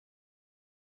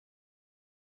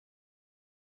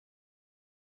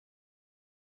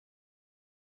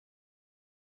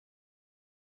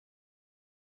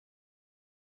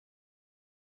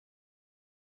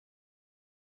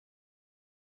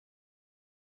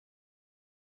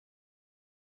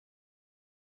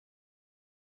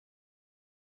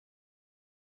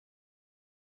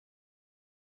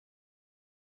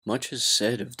Much is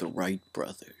said of the Wright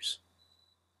brothers.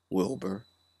 Wilbur,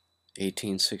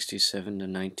 1867 to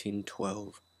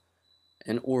 1912,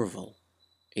 and Orville,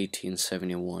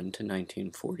 1871 to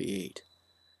 1948,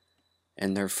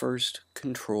 and their first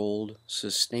controlled,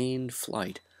 sustained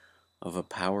flight of a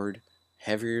powered,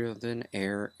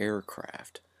 heavier-than-air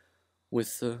aircraft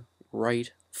with the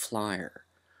Wright Flyer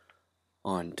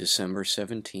on December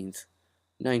 17,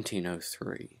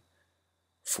 1903,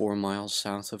 4 miles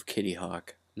south of Kitty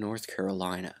Hawk, North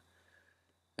Carolina,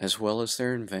 as well as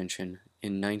their invention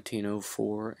in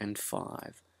 1904 and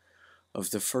 5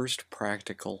 of the first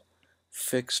practical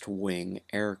fixed-wing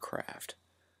aircraft,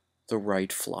 the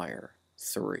Wright Flyer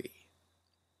 3.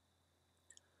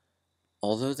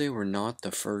 Although they were not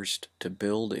the first to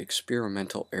build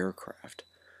experimental aircraft,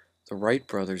 the Wright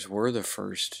brothers were the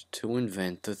first to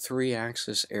invent the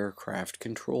three-axis aircraft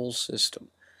control system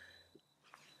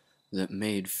that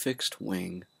made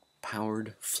fixed-wing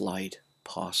powered flight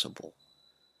possible.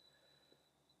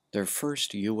 Their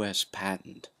first U.S.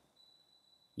 patent,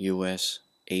 US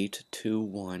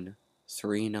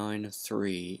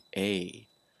 821393A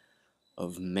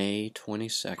of May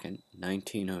 22,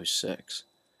 1906,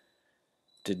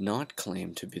 did not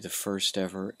claim to be the first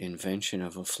ever invention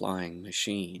of a flying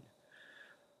machine,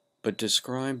 but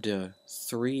described a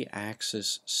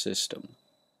three-axis system,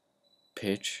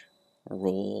 pitch,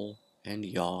 roll, and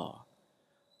yaw,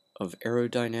 of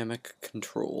aerodynamic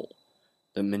control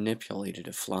that manipulated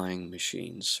a flying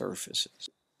machine's surfaces.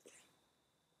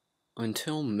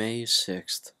 Until May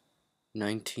 6,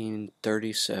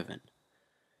 1937,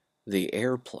 the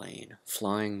airplane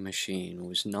flying machine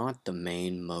was not the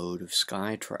main mode of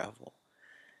sky travel,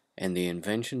 and the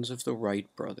inventions of the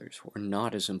Wright brothers were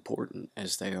not as important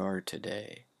as they are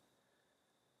today.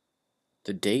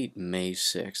 The date May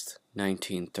 6,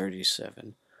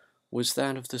 1937, was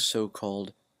that of the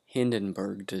so-called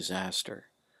Hindenburg disaster,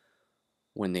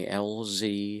 when the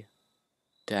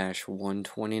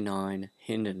LZ-129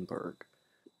 Hindenburg,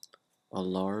 a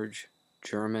large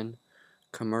German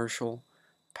commercial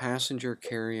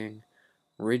passenger-carrying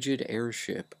rigid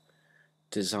airship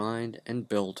designed and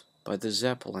built by the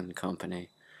Zeppelin Company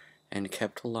and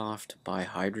kept aloft by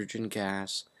hydrogen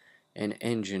gas and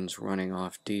engines running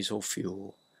off diesel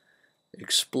fuel,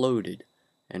 exploded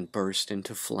and burst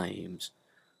into flames,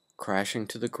 crashing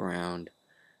to the ground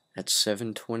at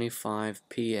 7:25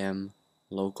 p.m.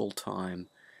 local time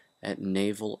at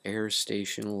Naval Air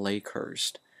Station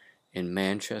Lakehurst in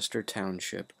Manchester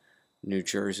Township, New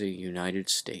Jersey, United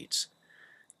States,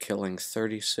 killing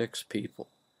 36 people,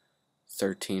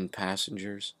 13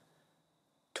 passengers,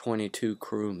 22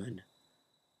 crewmen,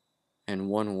 and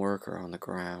 1 worker on the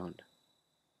ground.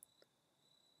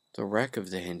 The wreck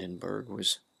of the Hindenburg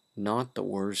was not the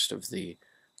worst of the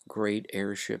great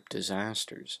airship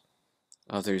disasters,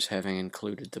 others having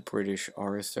included the British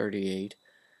R-38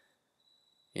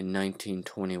 in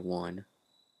 1921,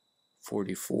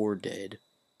 44 dead,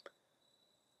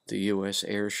 the U.S.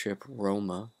 airship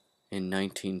Roma in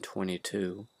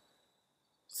 1922,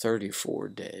 34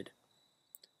 dead,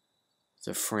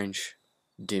 the French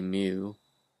Demeaux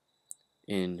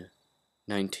in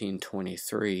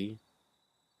 1923,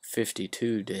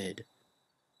 52 dead,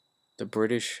 the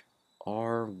British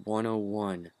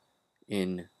R-101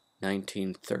 in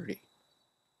 1930,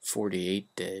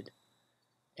 48 dead,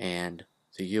 and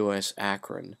the U.S.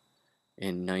 Akron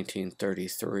in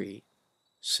 1933,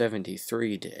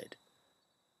 73 dead.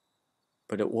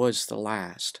 But it was the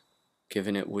last,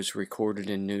 given it was recorded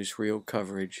in newsreel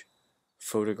coverage,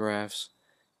 photographs,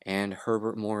 and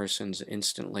Herbert Morrison's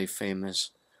instantly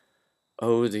famous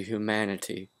 "Oh, the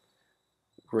Humanity"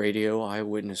 radio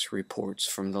eyewitness reports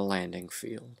from the landing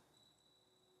field.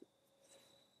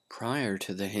 Prior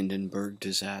to the Hindenburg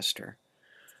disaster,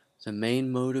 the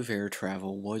main mode of air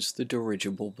travel was the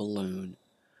dirigible balloon,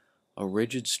 a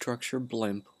rigid-structure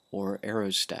blimp or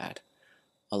aerostat,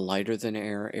 a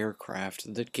lighter-than-air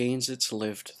aircraft that gains its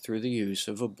lift through the use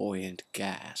of a buoyant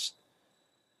gas.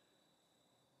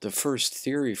 The first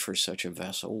theory for such a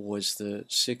vessel was the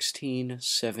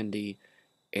 1670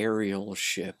 aerial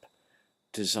ship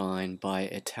designed by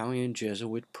Italian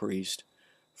Jesuit priest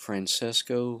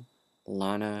Francesco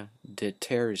Lana de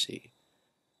Terzi,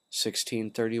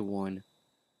 1631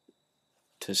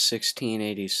 to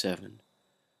 1687,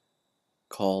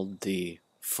 called the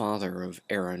Father of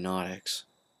Aeronautics.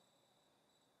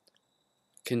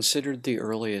 Considered the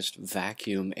earliest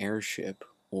vacuum airship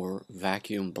or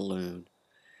vacuum balloon,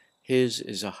 his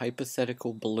is a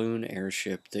hypothetical balloon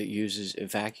airship that uses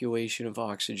evacuation of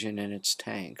oxygen in its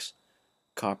tanks,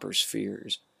 copper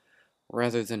spheres,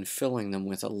 rather than filling them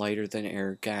with a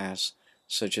lighter-than-air gas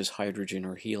such as hydrogen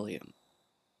or helium.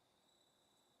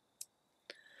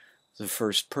 The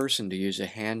first person to use a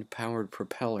hand-powered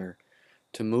propeller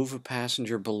to move a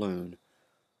passenger balloon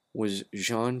was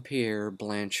Jean-Pierre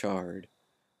Blanchard,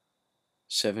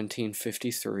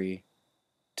 1753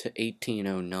 to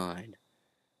 1809,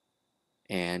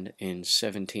 and in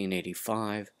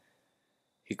 1785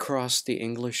 he crossed the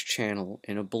English Channel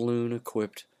in a balloon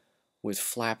equipped with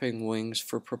flapping wings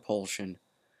for propulsion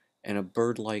and a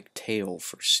bird-like tail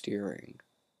for steering.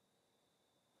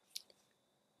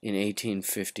 In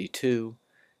 1852,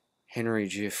 Henry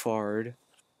Giffard,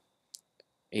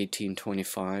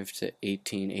 1825 to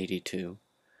 1882,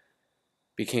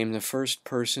 became the first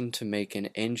person to make an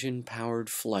engine-powered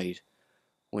flight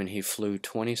when he flew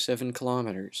 27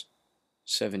 kilometers,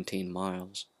 17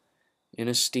 miles, in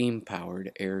a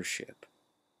steam-powered airship.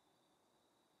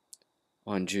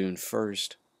 On June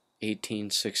 1st,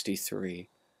 1863,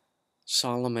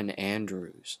 Solomon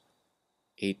Andrews,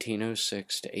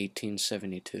 1806 to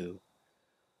 1872,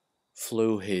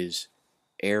 flew his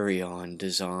Arion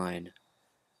design,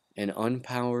 an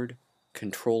unpowered,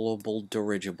 controllable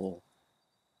dirigible,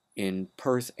 in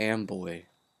Perth Amboy,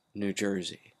 New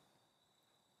Jersey.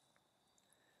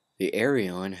 The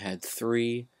Arion had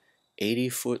three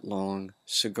 80-foot-long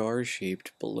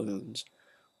cigar-shaped balloons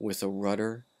with a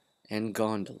rudder and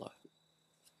gondola,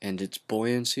 and its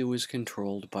buoyancy was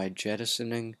controlled by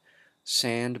jettisoning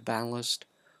sand ballast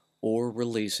or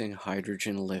releasing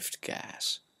hydrogen lift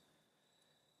gas.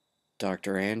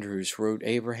 Dr. Andrews wrote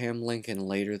Abraham Lincoln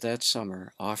later that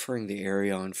summer offering the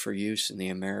Arion for use in the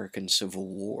American Civil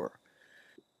War,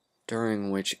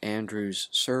 during which Andrews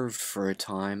served for a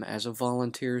time as a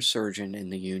volunteer surgeon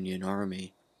in the Union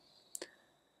Army.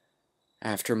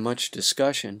 After much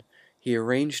discussion, he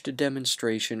arranged a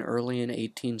demonstration early in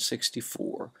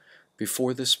 1864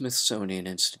 before the Smithsonian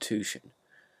Institution.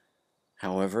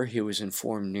 However, he was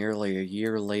informed nearly a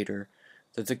year later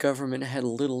that the government had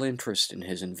little interest in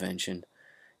his invention,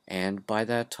 and by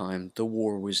that time the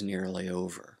war was nearly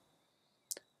over.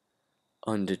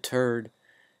 Undeterred,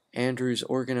 Andrews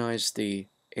organized the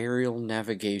Aerial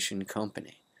Navigation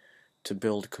Company to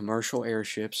build commercial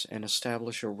airships and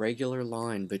establish a regular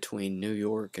line between New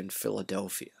York and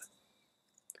Philadelphia.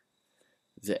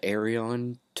 The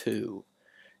Arion II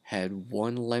had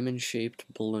one lemon-shaped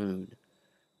balloon,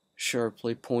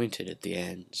 sharply pointed at the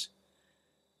ends.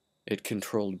 It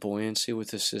controlled buoyancy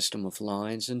with a system of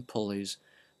lines and pulleys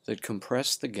that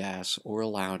compressed the gas or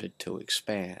allowed it to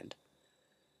expand.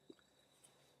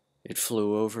 It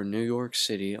flew over New York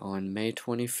City on May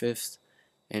 25th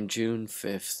and June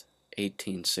 5th,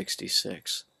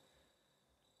 1866.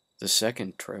 The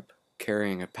second trip,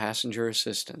 carrying a passenger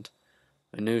assistant,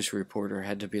 a news reporter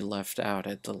had to be left out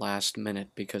at the last minute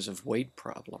because of weight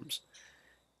problems,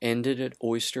 ended at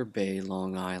Oyster Bay,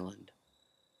 Long Island.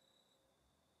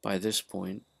 By this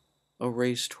point, a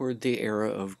race toward the era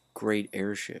of great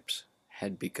airships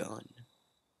had begun.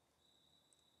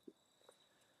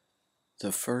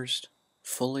 The first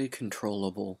fully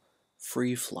controllable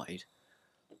free flight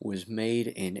was made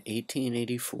in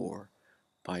 1884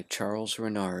 by Charles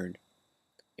Renard,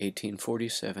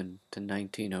 1847 to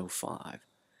 1905,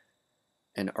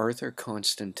 and Arthur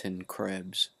Constantin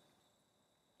Krebs,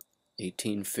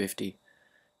 1850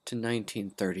 to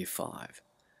 1935,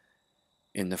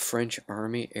 in the French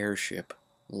Army airship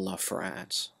La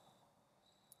France.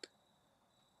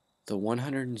 The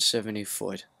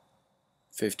 170-foot,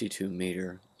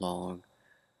 52-meter long,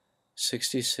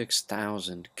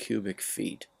 66,000 cubic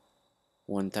feet,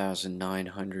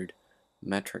 1,900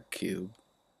 metric cube,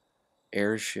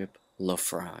 airship La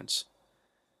France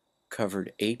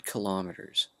covered 8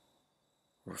 kilometers,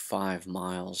 or 5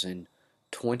 miles, in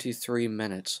 23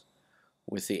 minutes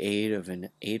with the aid of an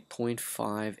 8.5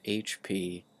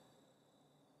 HP,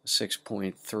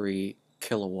 6.3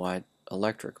 kilowatt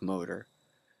electric motor,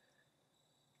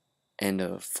 and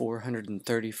a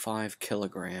 435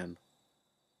 kilogram,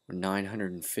 or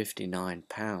 959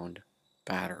 pound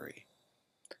battery.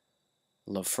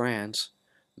 La France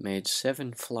made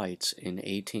 7 flights in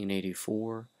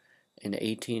 1884 and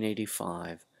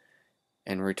 1885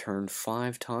 and returned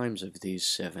 5 times of these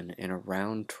 7 in a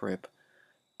round trip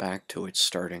back to its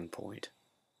starting point.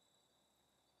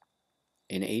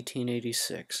 In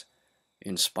 1886,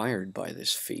 inspired by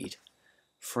this feat,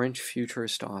 French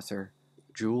futurist author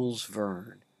Jules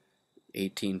Verne,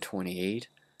 1828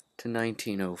 to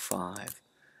 1905,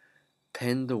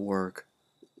 penned the work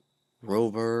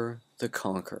Robur the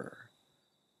Conqueror,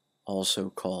 also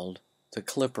called The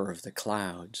Clipper of the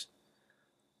Clouds,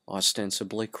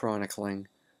 ostensibly chronicling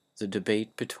the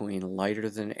debate between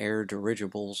lighter-than-air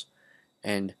dirigibles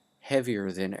and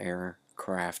heavier-than-air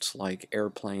crafts like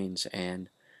airplanes and,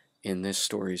 in this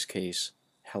story's case,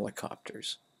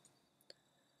 helicopters.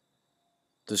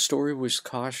 The story was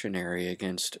cautionary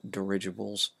against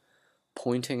dirigibles,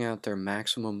 pointing out their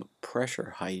maximum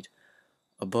pressure height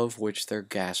above which their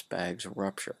gas bags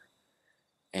rupture,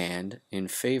 and in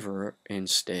favor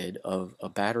instead of a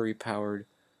battery-powered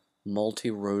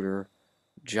multi-rotor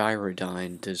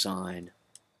gyrodyne design,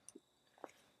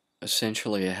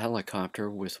 essentially a helicopter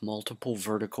with multiple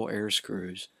vertical air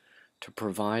screws to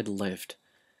provide lift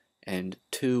and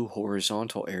 2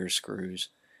 horizontal air screws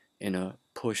in a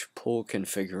push-pull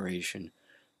configuration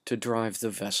to drive the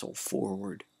vessel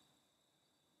forward.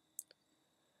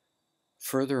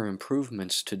 Further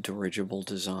improvements to dirigible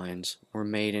designs were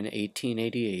made in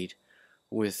 1888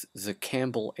 with the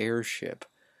Campbell Airship,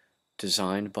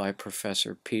 designed by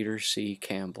Professor Peter C.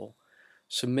 Campbell,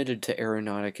 submitted to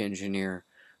aeronautic engineer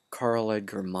Carl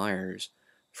Edgar Myers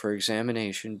for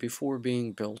examination before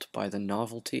being built by the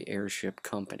Novelty Airship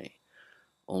Company,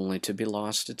 only to be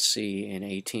lost at sea in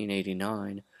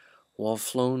 1889 while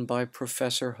flown by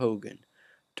Professor Hogan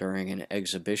during an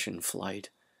exhibition flight.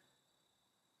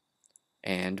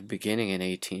 And beginning in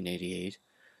 1888,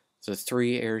 the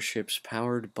 3 airships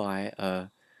powered by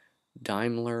a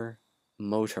Daimler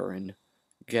Motoren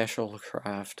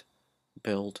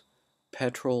Gesellschaft-built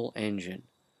petrol engine,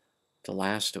 the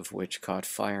last of which caught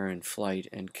fire in flight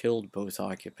and killed both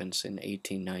occupants in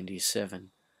 1897,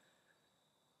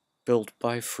 built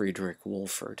by Friedrich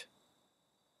Wolfert.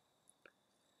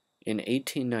 In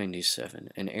 1897,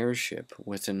 an airship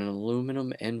with an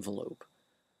aluminum envelope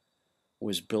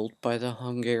was built by the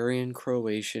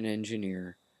Hungarian-Croatian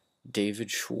engineer David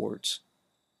Schwartz,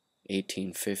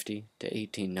 1850 to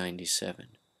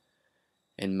 1897,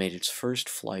 and made its first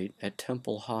flight at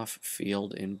Tempelhof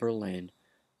Field in Berlin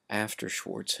after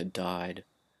Schwartz had died.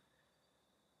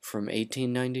 From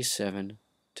 1897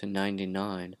 to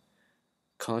 99,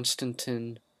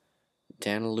 Konstantin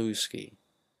Danilewski,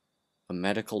 a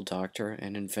medical doctor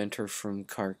and inventor from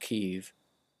Kharkiv,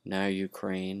 now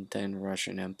Ukraine, then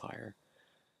Russian Empire,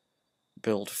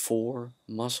 built 4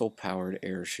 muscle-powered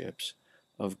airships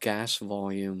of gas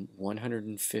volume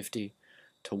 150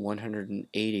 to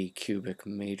 180 cubic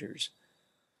meters,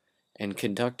 and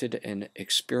conducted an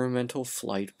experimental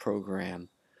flight program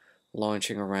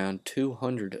launching around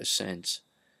 200 ascents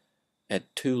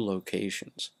at 2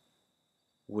 locations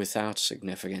without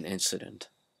significant incident.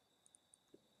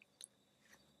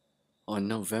 On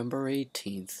November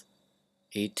 18,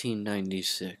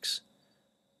 1896,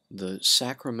 the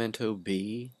Sacramento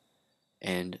Bee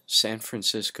and San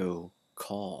Francisco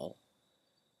Call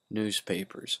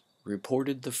newspapers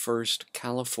reported the first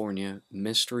California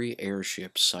mystery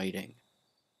airship sighting.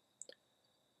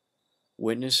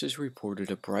 Witnesses reported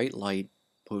a bright light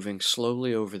moving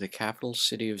slowly over the capital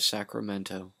city of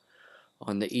Sacramento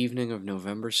on the evening of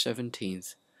November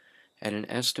 17th at an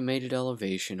estimated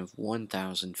elevation of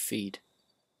 1,000 feet.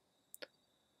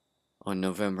 On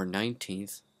November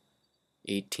 19th,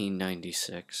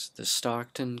 1896, the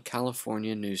Stockton,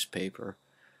 California newspaper,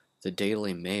 the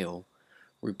Daily Mail,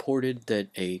 reported that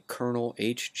a Colonel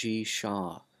H.G.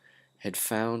 Shaw had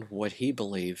found what he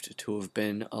believed to have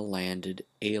been a landed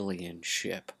alien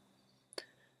ship.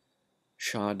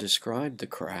 Shaw described the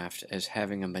craft as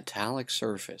having a metallic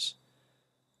surface,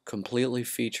 completely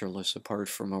featureless apart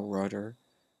from a rudder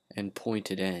and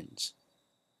pointed ends.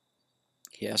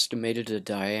 He estimated a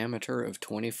diameter of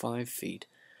 25 feet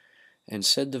and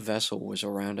said the vessel was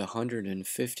around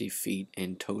 150 feet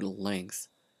in total length.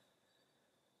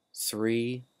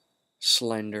 3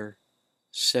 slender,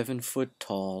 7-foot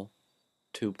tall,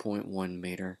 2.1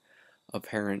 meter,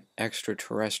 apparent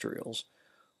extraterrestrials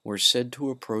were said to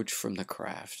approach from the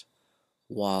craft,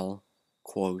 while,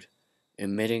 quote,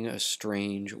 emitting a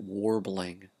strange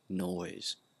warbling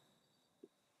noise,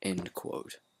 end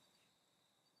quote.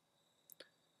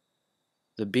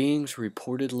 The beings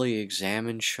reportedly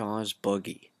examined Shaw's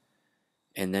buggy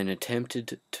and then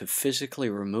attempted to physically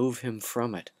remove him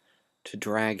from it to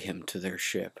drag him to their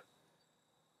ship.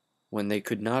 When they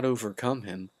could not overcome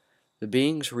him, the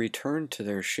beings returned to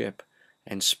their ship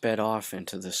and sped off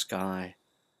into the sky.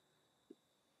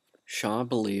 Shaw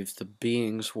believed the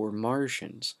beings were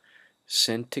Martians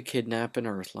sent to kidnap an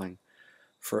Earthling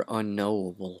for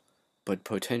unknowable but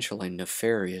potentially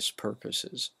nefarious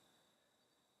purposes.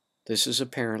 This is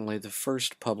apparently the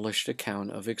first published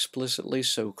account of explicitly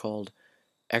so-called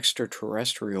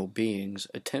extraterrestrial beings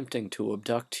attempting to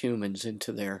abduct humans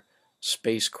into their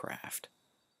spacecraft.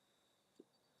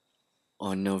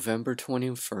 On November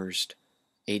 21st,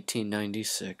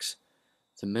 1896,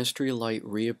 the mystery light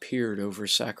reappeared over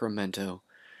Sacramento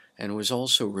and was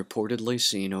also reportedly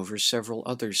seen over several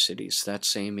other cities that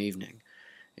same evening,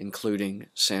 including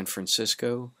San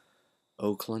Francisco,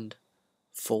 Oakland,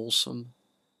 Folsom,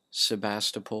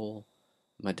 Sebastopol,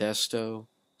 Modesto,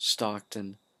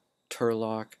 Stockton,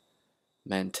 Turlock,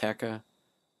 Manteca,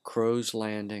 Crow's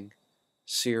Landing,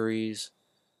 Ceres,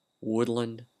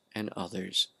 Woodland, and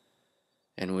others,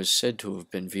 and was said to have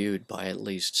been viewed by at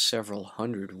least several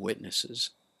hundred witnesses.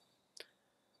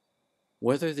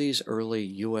 Whether these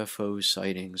early UFO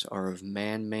sightings are of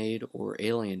man-made or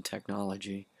alien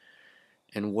technology,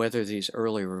 and whether these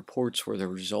early reports were the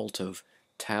result of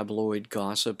tabloid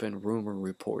gossip and rumor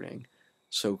reporting,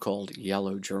 so-called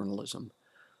yellow journalism,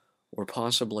 or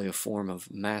possibly a form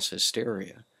of mass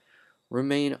hysteria,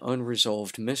 remain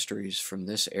unresolved mysteries from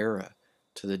this era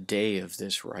to the day of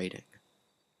this writing.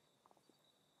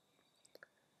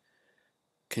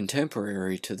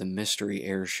 Contemporary to the mystery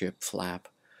airship flap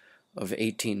of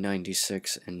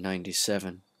 1896 and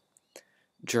 97,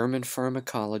 German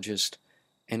pharmacologist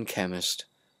and chemist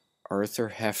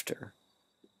Arthur Hefter,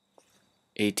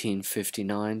 1859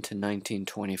 to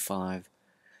 1925,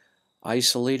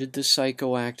 isolated the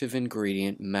psychoactive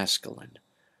ingredient mescaline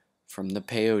from the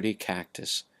peyote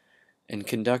cactus and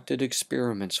conducted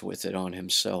experiments with it on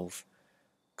himself,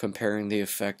 comparing the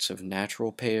effects of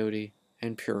natural peyote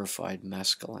and purified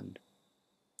mescaline.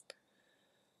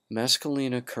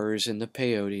 Mescaline occurs in the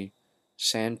peyote,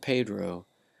 San Pedro,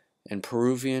 and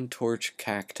Peruvian torch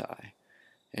cacti,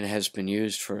 and has been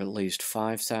used for at least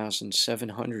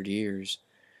 5,700 years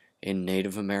in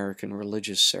Native American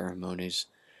religious ceremonies,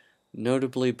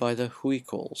 notably by the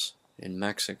Huichols in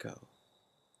Mexico.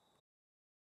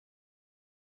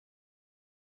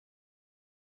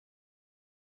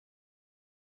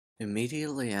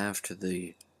 Immediately after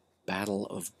the Battle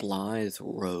of Blythe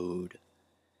Road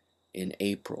in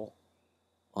April,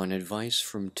 on advice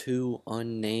from two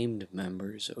unnamed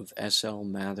members of S.L.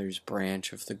 Mather's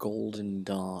branch of the Golden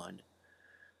Dawn,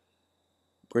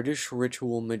 British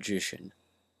ritual magician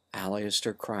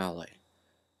Aleister Crowley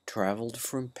traveled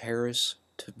from Paris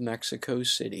to Mexico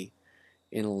City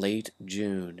in late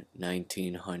June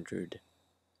 1900.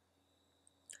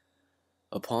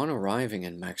 Upon arriving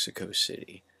in Mexico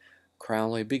City,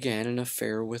 Crowley began an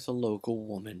affair with a local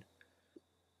woman,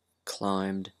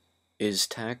 climbed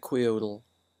Iztaccíhuatl,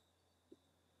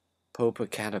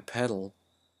 Popocatépetl,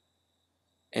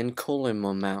 and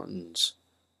Colima mountains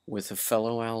with a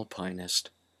fellow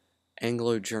alpinist,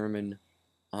 Anglo-German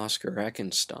Oscar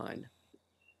Eckenstein,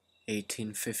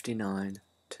 1859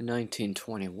 to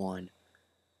 1921,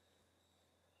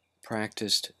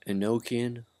 practiced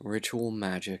Enochian ritual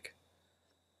magic,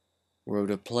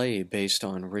 wrote a play based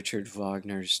on Richard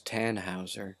Wagner's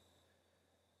Tannhauser,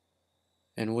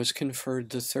 and was conferred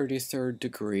the 33rd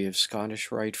degree of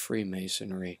Scottish Rite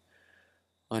Freemasonry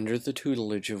under the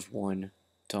tutelage of one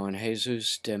Don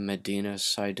Jesus de Medina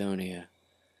Sidonia,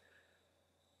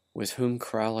 with whom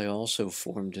Crowley also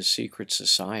formed a secret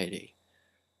society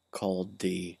called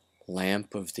the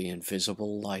Lamp of the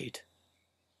Invisible Light.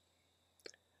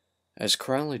 As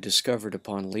Crowley discovered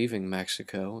upon leaving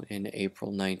Mexico in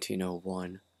April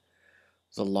 1901,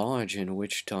 the lodge in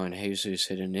which Don Jesus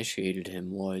had initiated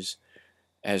him was,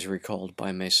 as recalled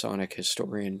by Masonic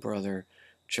historian brother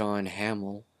John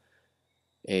Hamill,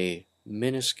 a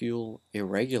minuscule,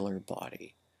 irregular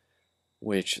body,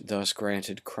 which thus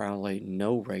granted Crowley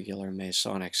no regular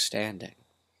Masonic standing.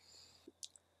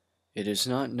 It is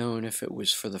not known if it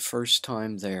was for the first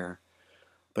time there,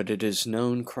 but it is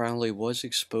known Crowley was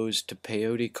exposed to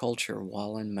peyote culture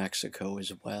while in Mexico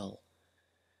as well.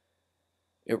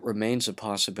 It remains a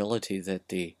possibility that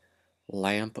the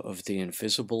Lamp of the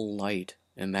Invisible Light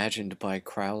imagined by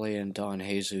Crowley and Don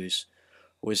Jesus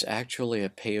was actually a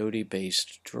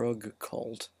peyote-based drug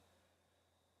cult.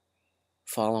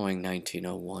 Following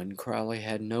 1901, Crowley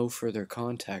had no further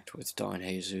contact with Don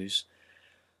Jesus,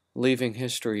 leaving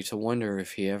history to wonder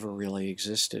if he ever really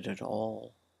existed at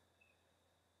all.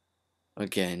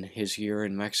 Again, his year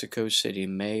in Mexico City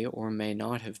may or may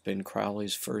not have been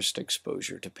Crowley's first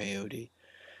exposure to peyote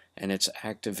and its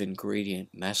active ingredient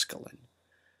mescaline,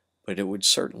 but it would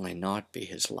certainly not be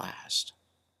his last.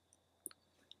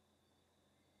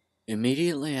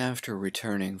 Immediately after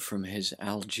returning from his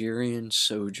Algerian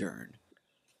sojourn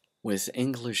with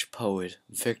English poet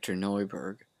Victor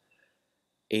Neuberg,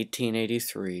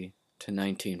 1883 to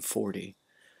 1940,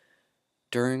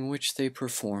 during which they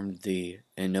performed the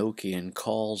Enochian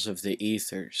calls of the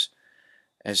ethers,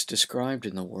 as described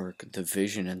in the work The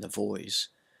Vision and the Voice,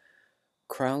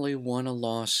 Crowley won a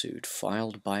lawsuit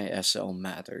filed by S.L.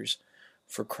 Mathers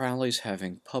for Crowley's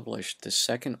having published the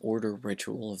second order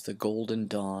ritual of the Golden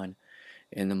Dawn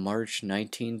in the March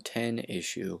 1910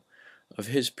 issue of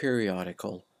his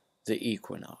periodical The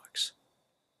Equinox.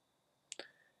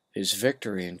 His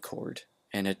victory in court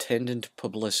and attendant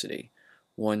publicity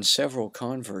won several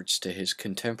converts to his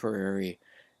contemporary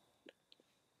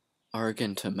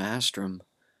Argentum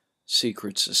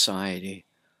secret society.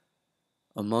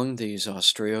 Among these,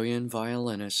 Australian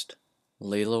violinist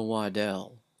Leila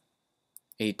Waddell,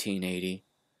 1880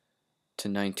 to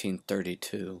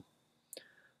 1932,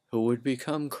 who would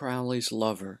become Crowley's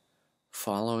lover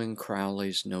following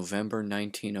Crowley's November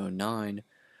 1909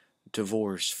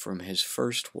 divorce from his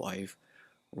first wife,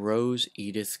 Rose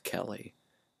Edith Kelly,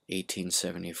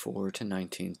 1874 to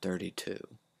 1932.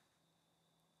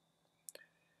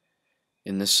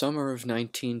 In the summer of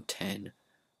 1910,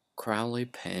 Crowley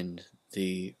penned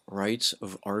The Rites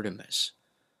of Artemis,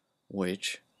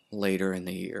 which, later in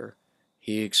the year,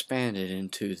 he expanded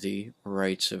into The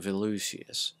Rites of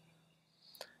Eleusis,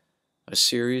 a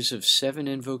series of 7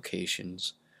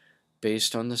 invocations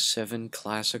based on the 7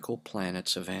 classical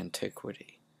planets of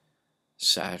antiquity: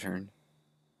 Saturn,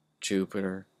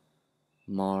 Jupiter,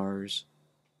 Mars,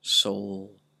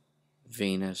 Sol,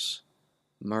 Venus,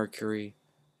 Mercury,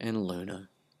 and Luna.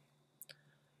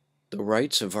 The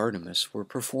rites of Artemis were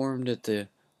performed at the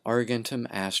Argentum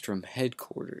Astrum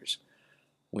headquarters,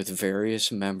 with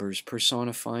various members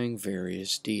personifying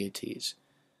various deities,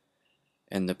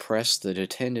 and the press that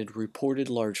attended reported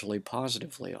largely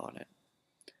positively on it,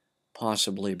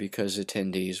 possibly because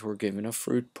attendees were given a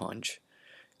fruit punch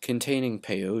containing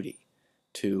peyote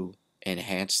to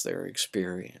enhance their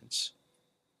experience.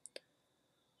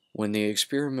 When the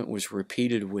experiment was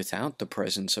repeated without the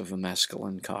presence of a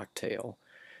mescaline cocktail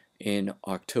in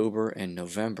October and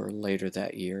November later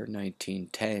that year,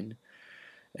 1910,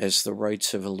 as the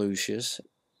Rites of Eleusis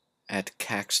at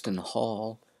Caxton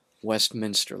Hall,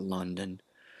 Westminster, London,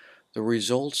 the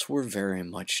results were very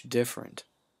much different.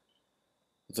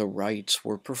 The rites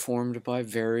were performed by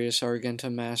various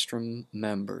Argentum Astrum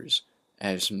members,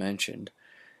 as mentioned,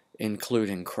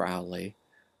 including Crowley,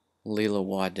 Leila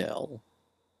Waddell,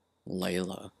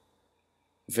 Layla,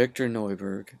 Victor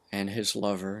Neuberg, and his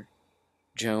lover,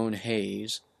 Joan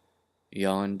Hayes,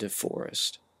 Jan de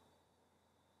Forest.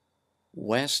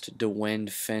 West de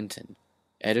Wend Fenton,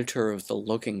 editor of the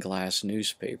Looking Glass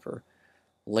newspaper,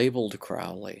 labeled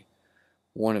Crowley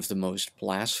one of the most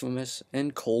blasphemous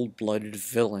and cold-blooded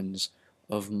villains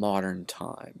of modern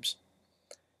times,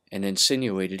 and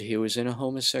insinuated he was in a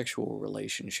homosexual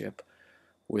relationship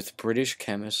with British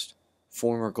chemist,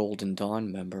 former Golden Dawn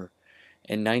member,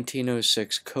 and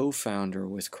 1906 co-founder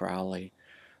with Crowley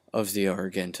of the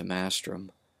Argentum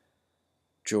Astrum,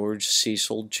 George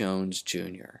Cecil Jones,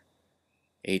 Jr.,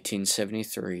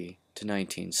 1873 to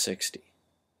 1960.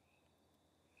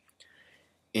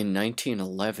 In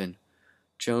 1911,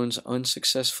 Jones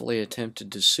unsuccessfully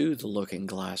attempted to sue the Looking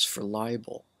Glass for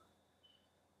libel.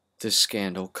 This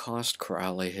scandal cost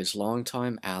Crowley his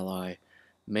longtime ally,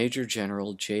 Major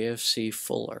General J.F.C.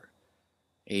 Fuller,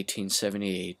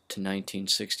 1878 to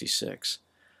 1966,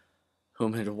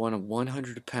 whom had won a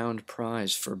 £100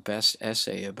 prize for best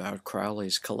essay about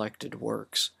Crowley's collected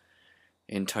works,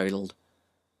 entitled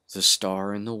The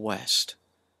Star in the West,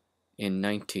 in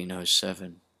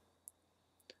 1907.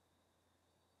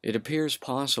 It appears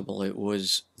possible it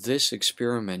was this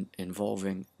experiment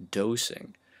involving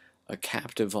dosing a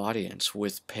captive audience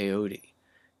with peyote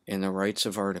in the Rites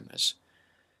of Artemis,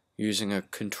 using a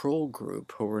control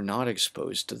group who were not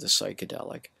exposed to the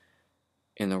psychedelic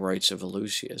in the Rites of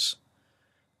Eleusis,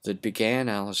 that began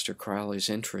Aleister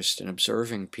Crowley's interest in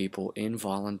observing people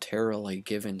involuntarily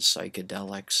given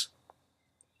psychedelics.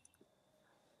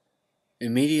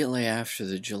 Immediately after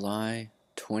the July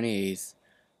 28th,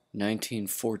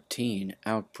 1914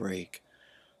 outbreak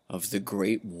of the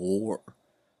Great War,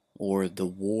 or the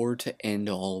War to End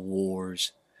All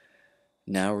Wars,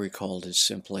 now recalled as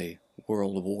simply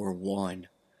World War I,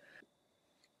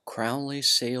 Crowley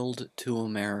sailed to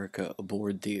America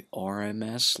aboard the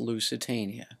RMS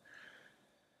Lusitania,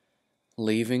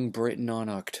 leaving Britain on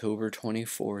October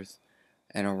 24th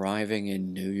and arriving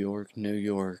in New York, New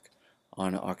York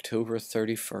on October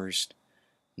 31st,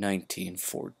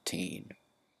 1914.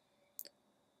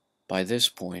 By this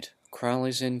point,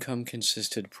 Crowley's income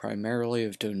consisted primarily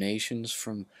of donations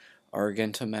from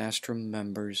Argentum Astrum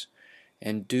members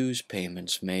and dues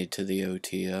payments made to the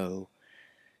OTO,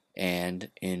 and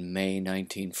in May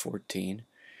 1914,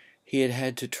 he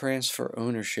had to transfer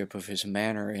ownership of his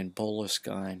manor in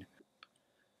Boleskine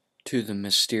to the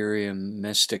Mysterium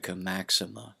Mystica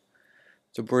Maxima,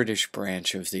 the British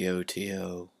branch of the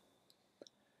OTO.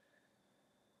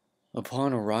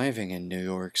 Upon arriving in New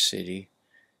York City,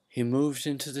 he moved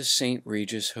into the St.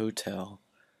 Regis Hotel,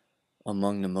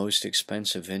 among the most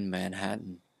expensive in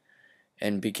Manhattan,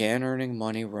 and began earning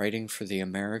money writing for the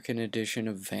American edition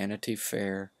of Vanity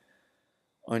Fair,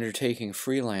 undertaking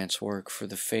freelance work for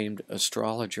the famed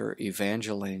astrologer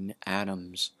Evangeline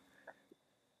Adams,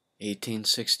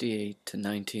 1868 to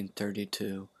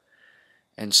 1932,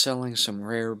 and selling some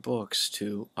rare books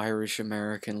to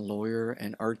Irish-American lawyer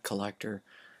and art collector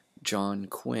John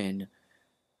Quinn,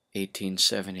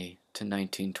 1870 to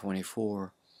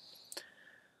 1924.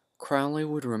 Crowley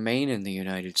would remain in the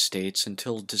United States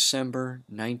until December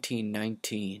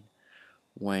 1919,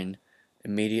 when,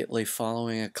 immediately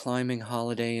following a climbing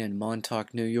holiday in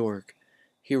Montauk, New York,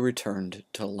 he returned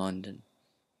to London.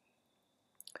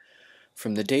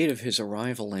 From the date of his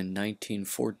arrival in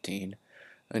 1914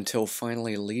 until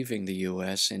finally leaving the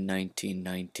U.S. in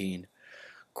 1919,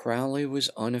 Crowley was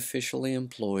unofficially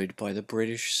employed by the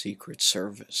British Secret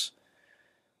Service,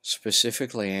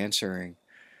 specifically answering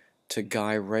to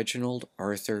Guy Reginald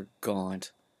Arthur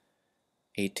Gaunt,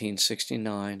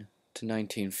 1869 to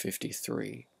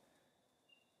 1953,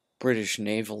 British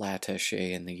naval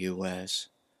attaché in the U.S.,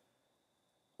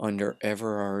 under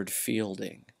Everard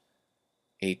Fielding,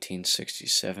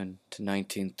 1867 to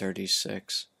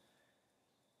 1936,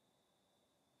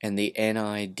 and the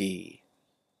NID,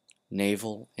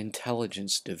 Naval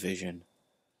Intelligence Division,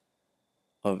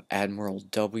 of Admiral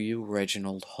W.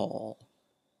 Reginald Hall,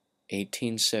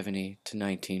 1870 to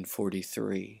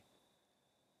 1943,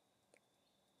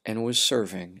 and was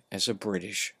serving as a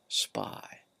British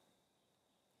spy.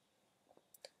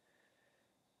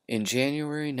 In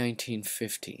January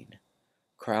 1915,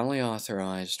 Crowley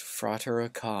authorized Frater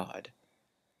Akkad,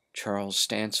 Charles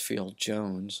Stansfield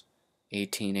Jones,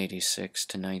 1886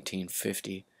 to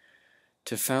 1950,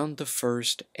 to found the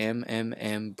first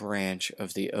MMM branch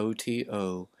of the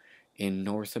OTO in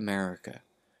North America,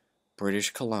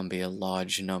 British Columbia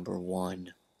Lodge No.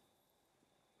 1.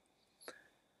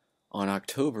 On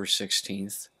October 16,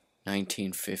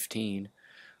 1915,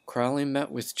 Crowley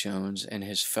met with Jones and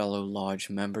his fellow lodge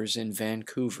members in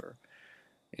Vancouver,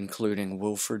 including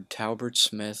Wilford Talbert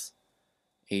Smith,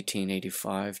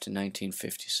 1885 to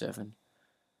 1957,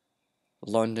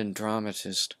 London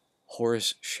dramatist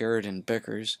Horace Sheridan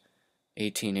Bickers,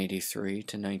 1883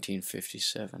 to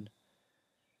 1957,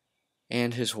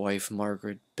 and his wife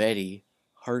Margaret Betty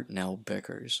Hartnell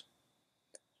Bickers.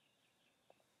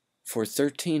 For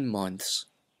 13 months,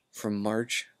 from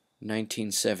March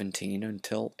 1917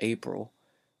 until April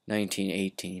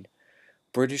 1918,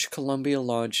 British Columbia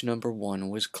Lodge No. 1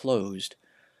 was closed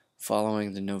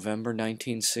following the November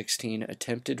 1916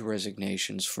 attempted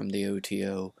resignations from the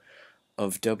OTO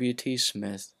of W.T.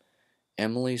 Smith,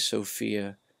 Emily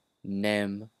Sophia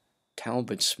Nem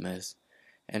Talbot Smith,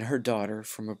 and her daughter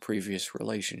from a previous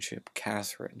relationship,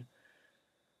 Catherine,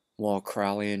 while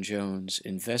Crowley and Jones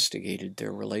investigated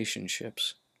their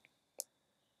relationships.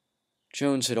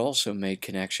 Jones had also made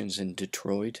connections in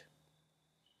Detroit,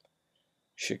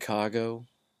 Chicago,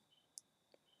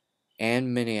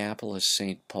 and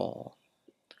Minneapolis-St. Paul,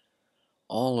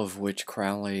 all of which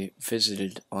Crowley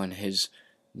visited on his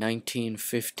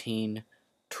 1915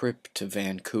 trip to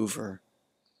Vancouver.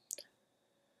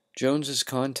 Jones's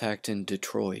contact in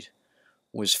Detroit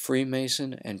was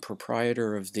Freemason and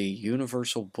proprietor of the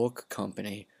Universal Book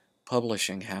Company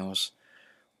publishing house,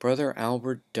 Brother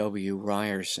Albert W.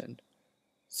 Ryerson,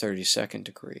 32nd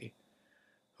degree,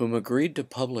 whom agreed to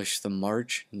publish the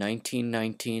March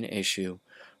 1919 issue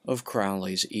of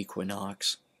Crowley's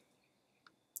Equinox.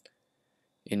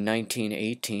 In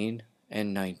 1918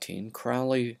 and 19,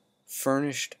 Crowley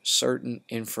furnished certain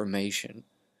information,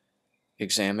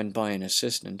 examined by an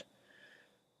assistant,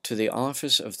 to the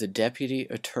office of the Deputy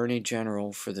Attorney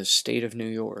General for the State of New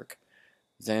York,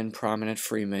 then prominent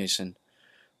Freemason,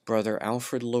 Brother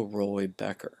Alfred Leroy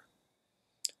Becker,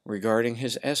 regarding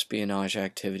his espionage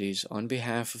activities on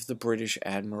behalf of the British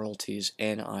Admiralty's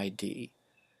NID.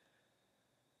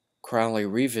 Crowley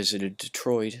revisited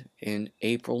Detroit in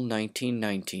April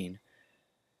 1919,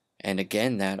 and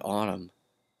again that autumn,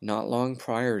 not long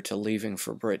prior to leaving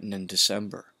for Britain in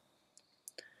December.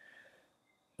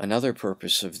 Another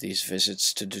purpose of these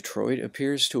visits to Detroit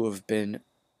appears to have been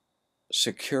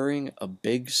securing a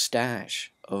big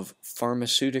stash of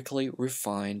pharmaceutically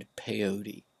refined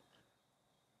peyote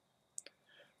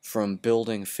from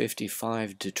Building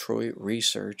 55 Detroit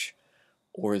Research,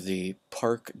 or the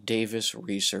Park Davis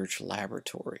Research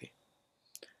Laboratory.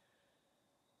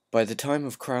 By the time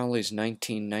of Crowley's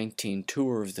 1919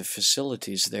 tour of the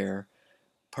facilities there,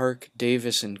 Park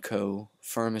Davis & Co.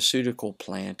 pharmaceutical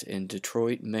plant in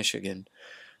Detroit, Michigan,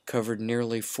 covered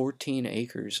nearly 14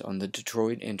 acres on the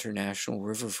Detroit International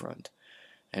Riverfront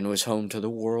and was home to the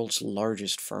world's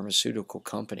largest pharmaceutical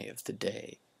company of the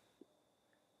day.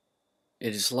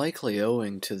 It is likely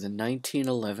owing to the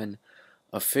 1911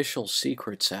 Official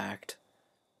Secrets Act,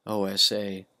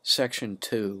 OSA, Section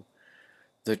 2,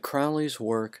 that Crowley's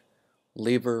work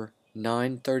Liber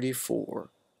 934,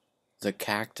 The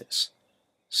Cactus,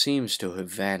 seems to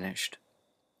have vanished.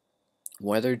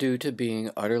 Whether due to being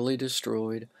utterly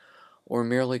destroyed or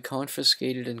merely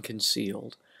confiscated and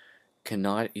concealed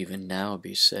cannot even now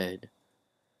be said.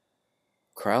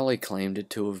 Crowley claimed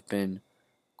it to have been,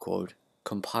 quote,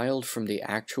 compiled from the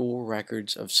actual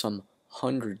records of some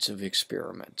hundreds of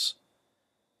experiments,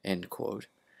 end quote,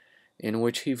 in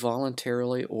which he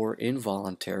voluntarily or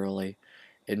involuntarily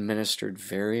administered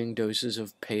varying doses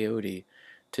of peyote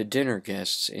to dinner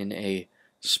guests in a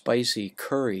spicy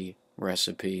curry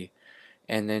recipe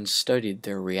and then studied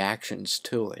their reactions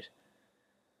to it.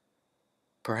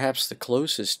 Perhaps the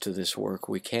closest to this work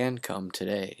we can come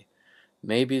today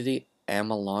may be the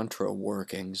Amelantra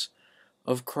workings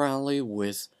of Crowley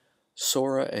with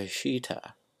Sora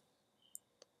Eshita,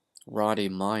 Roddy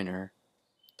Minor,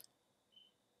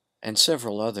 and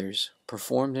several others,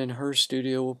 performed in her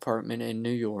studio apartment in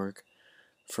New York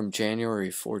from January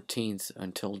 14th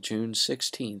until June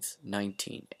 16th,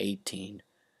 1918.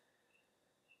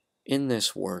 In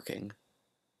this working,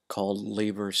 called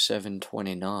Liber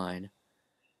 729,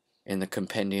 in the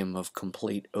Compendium of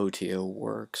Complete OTO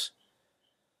Works,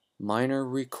 Minor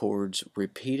records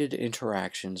repeated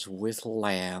interactions with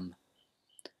Lamb,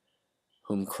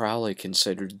 whom Crowley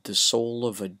considered the soul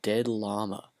of a dead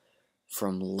lama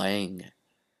from Leng,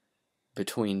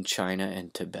 between China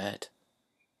and Tibet.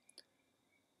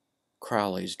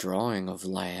 Crowley's drawing of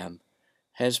Lamb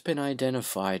has been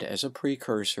identified as a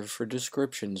precursor for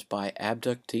descriptions by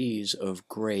abductees of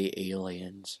gray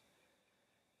aliens.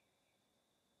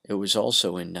 It was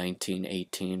also in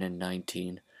 1918 and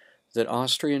 19 that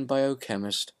Austrian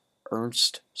biochemist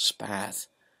Ernst Spath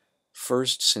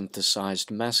first synthesized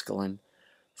mescaline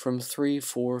from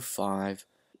 3,4,5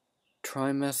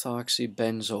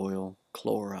 trimethoxybenzoyl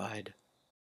chloride.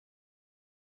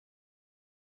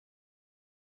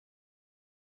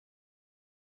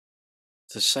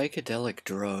 The psychedelic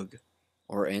drug,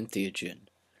 or entheogen,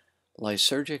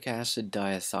 lysergic acid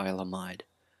diethylamide,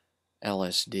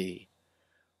 LSD,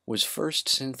 was first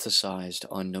synthesized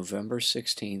on November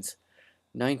 16,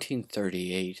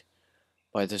 1938,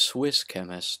 by the Swiss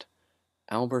chemist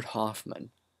Albert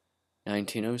Hofmann,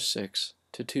 1906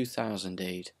 to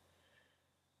 2008,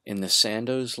 in the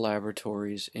Sandoz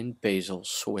laboratories in Basel,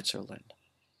 Switzerland.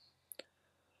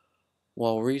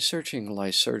 While researching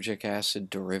lysergic acid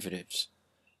derivatives,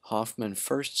 Hofmann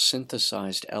first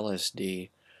synthesized LSD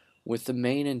with the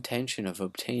main intention of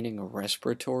obtaining a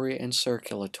respiratory and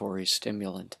circulatory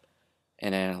stimulant,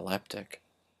 an analeptic.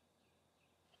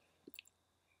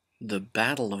 The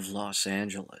Battle of Los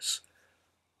Angeles,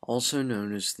 also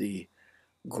known as the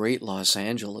Great Los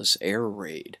Angeles Air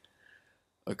Raid,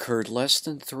 occurred less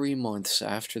than 3 months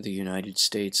after the United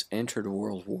States entered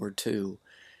World War II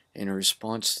in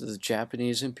response to the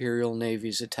Japanese Imperial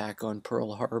Navy's attack on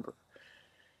Pearl Harbor,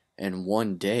 and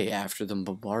 1 day after the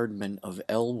bombardment of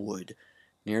Elwood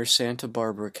near Santa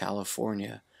Barbara,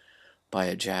 California, by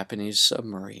a Japanese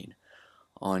submarine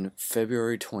on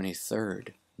February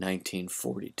 23,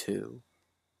 1942.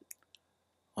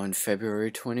 On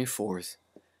February 24th,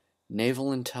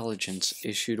 Naval Intelligence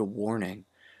issued a warning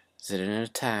that an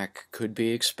attack could be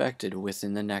expected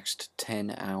within the next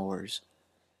 10 hours.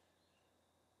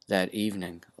 That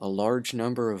evening, a large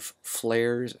number of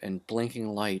flares and blinking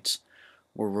lights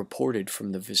were reported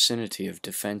from the vicinity of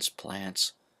defense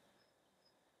plants.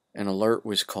 An alert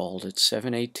was called at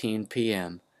 7:18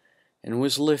 p.m. and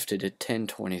was lifted at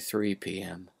 10:23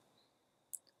 p.m.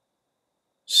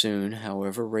 Soon,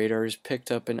 however, radars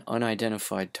picked up an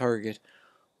unidentified target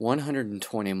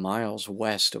 120 miles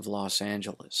west of Los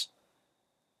Angeles.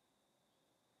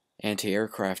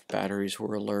 Anti-aircraft batteries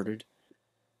were alerted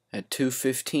at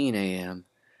 2:15 a.m.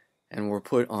 and were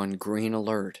put on green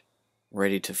alert,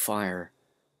 ready to fire,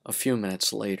 a few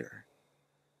minutes later.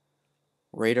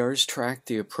 Radars tracked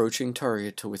the approaching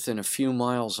target to within a few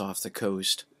miles off the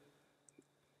coast,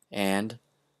 and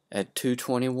at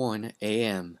 2:21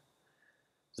 a.m.,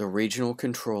 the regional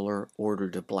controller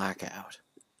ordered a blackout.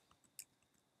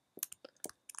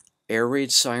 Air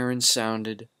raid sirens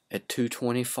sounded at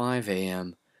 2:25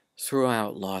 a.m.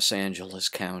 throughout Los Angeles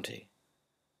County.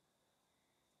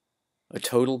 A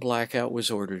total blackout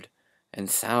was ordered, and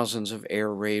thousands of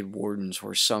air raid wardens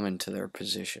were summoned to their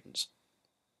positions.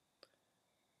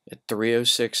 At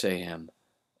 3:06 a.m.,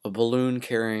 a balloon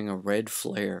carrying a red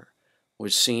flare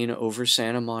was seen over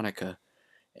Santa Monica,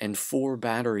 and 4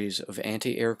 batteries of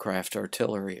anti-aircraft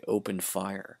artillery opened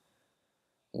fire,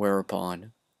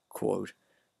 whereupon quote,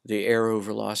 "The air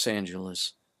over Los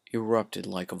Angeles erupted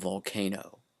like a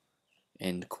volcano,"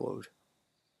 end quote.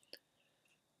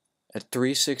 At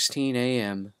 3:16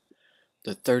 a.m.,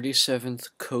 the 37th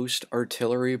Coast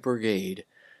Artillery Brigade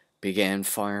began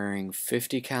firing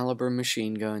 50 caliber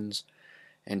machine guns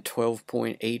and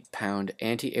 12.8-pound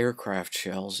anti-aircraft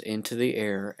shells into the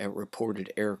air at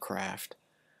reported aircraft.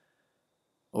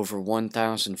 Over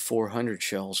 1,400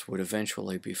 shells would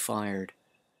eventually be fired.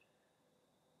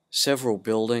 Several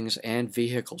buildings and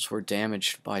vehicles were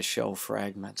damaged by shell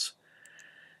fragments,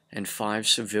 and 5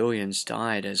 civilians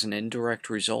died as an indirect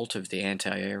result of the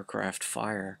anti-aircraft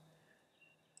fire.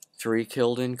 3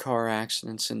 killed in car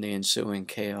accidents in the ensuing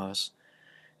chaos,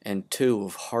 and 2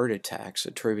 of heart attacks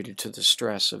attributed to the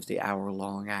stress of the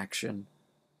hour-long action.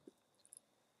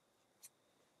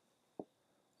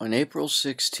 On April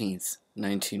 16,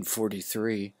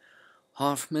 1943,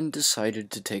 Hoffman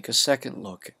decided to take a second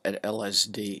look at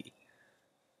LSD.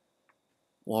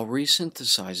 While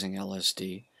resynthesizing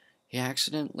LSD, he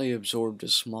accidentally absorbed a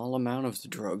small amount of the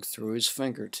drug through his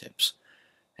fingertips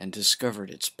and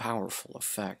discovered its powerful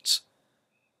effects.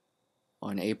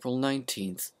 On April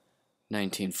 19,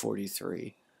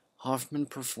 1943, Hoffman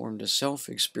performed a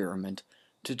self-experiment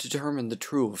to determine the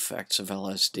true effects of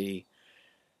LSD,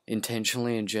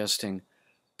 intentionally ingesting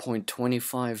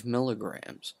 0.25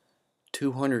 milligrams,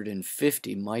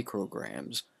 250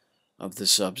 micrograms of the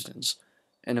substance,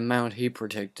 an amount he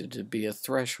predicted to be a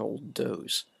threshold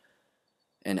dose.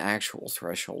 An actual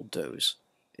threshold dose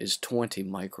is 20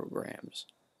 micrograms.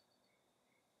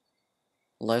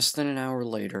 Less than an hour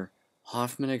later,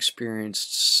 Hoffman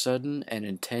experienced sudden and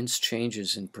intense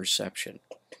changes in perception.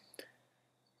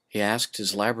 He asked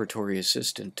his laboratory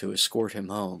assistant to escort him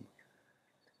home.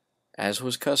 As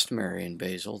was customary in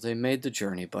Basel, they made the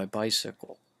journey by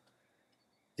bicycle.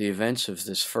 The events of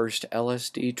this first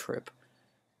LSD trip,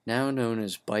 now known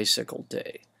as Bicycle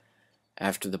Day,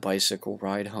 after the bicycle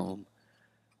ride home,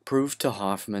 proved to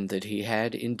Hoffman that he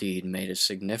had indeed made a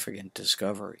significant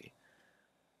discovery.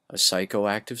 A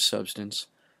psychoactive substance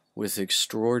with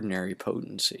extraordinary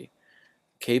potency,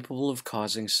 capable of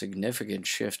causing significant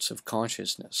shifts of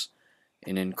consciousness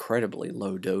in incredibly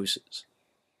low doses.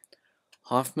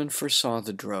 Hoffman foresaw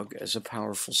the drug as a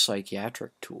powerful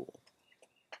psychiatric tool.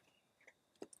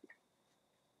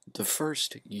 The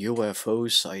first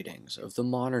UFO sightings of the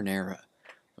modern era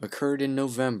occurred in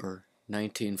November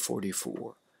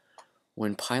 1944,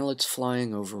 when pilots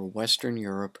flying over Western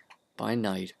Europe by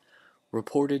night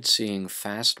reported seeing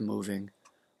fast-moving,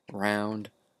 round,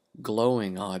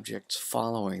 glowing objects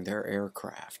following their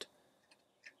aircraft.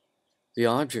 The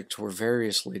objects were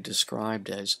variously described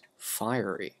as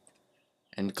fiery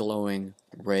and glowing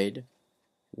red,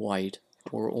 white,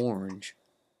 or orange.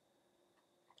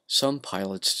 Some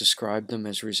pilots described them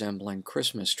as resembling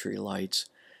Christmas tree lights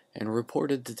and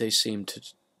reported that they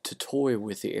seemed to toy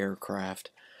with the aircraft,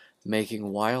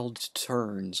 making wild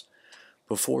turns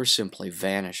before simply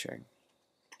vanishing.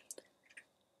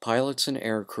 Pilots and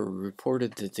aircrew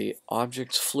reported that the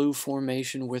objects flew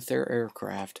formation with their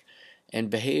aircraft and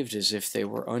behaved as if they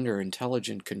were under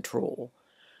intelligent control,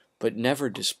 but never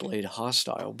displayed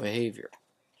hostile behavior.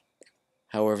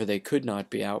 However, they could not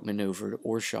be outmaneuvered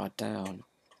or shot down.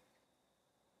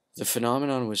 The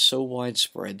phenomenon was so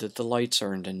widespread that the lights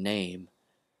earned a name.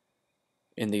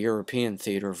 In the European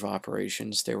theater of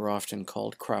operations, they were often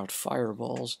called Kraut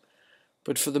fireballs,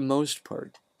 but for the most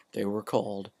part, they were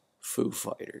called Foo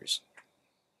Fighters.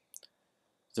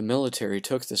 The military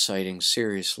took the sightings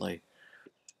seriously,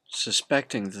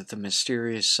 suspecting that the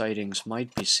mysterious sightings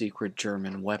might be secret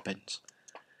German weapons.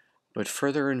 But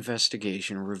further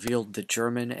investigation revealed that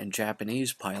German and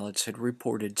Japanese pilots had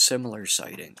reported similar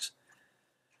sightings.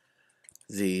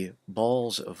 The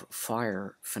balls of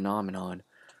fire phenomenon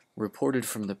reported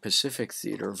from the Pacific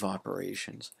theater of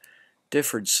operations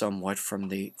differed somewhat from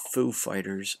the Foo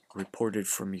Fighters reported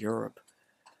from Europe.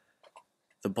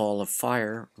 The ball of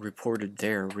fire reported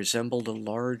there resembled a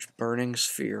large burning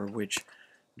sphere which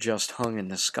just hung in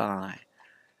the sky,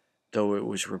 though it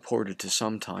was reported to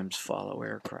sometimes follow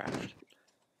aircraft.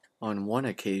 On one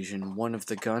occasion, one of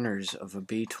the gunners of a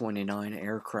B-29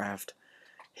 aircraft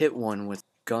hit one with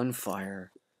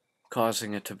gunfire,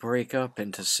 causing it to break up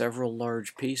into several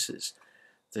large pieces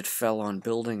that fell on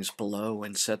buildings below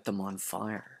and set them on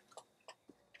fire.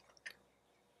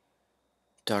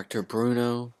 Dr.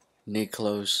 Bruno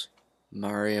Nikolaus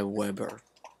Maria Weber,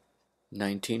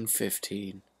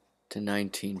 1915 to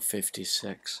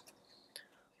 1956,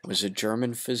 was a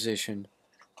German physician,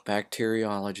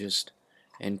 bacteriologist,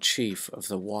 and chief of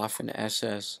the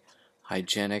Waffen-SS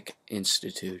Hygienic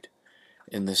Institute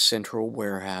in the Central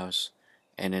Warehouse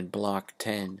and in Block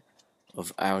 10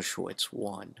 of Auschwitz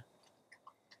I.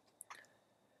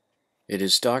 It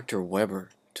is Dr. Weber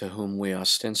to whom we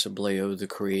ostensibly owe the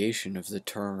creation of the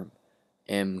term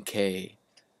MK,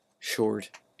 short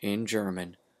in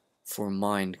German for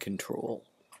mind control,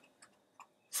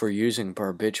 for using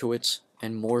barbiturates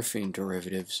and morphine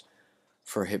derivatives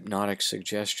for hypnotic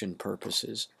suggestion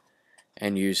purposes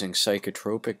and using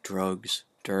psychotropic drugs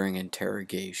during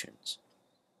interrogations.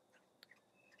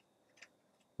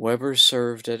 Weber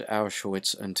served at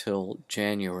Auschwitz until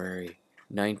January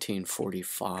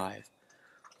 1945,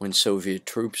 when Soviet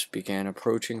troops began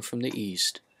approaching from the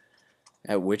east,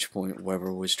 at which point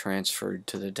Weber was transferred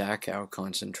to the Dachau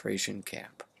concentration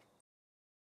camp.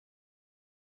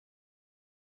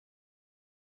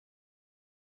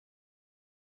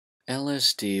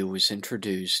 LSD was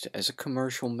introduced as a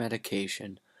commercial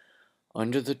medication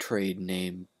under the trade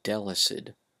name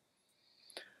Delicid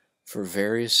for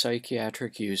various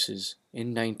psychiatric uses in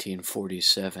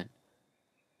 1947.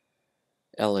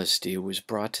 LSD was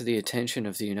brought to the attention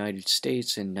of the United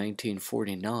States in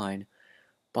 1949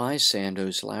 by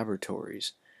Sandoz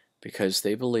Laboratories because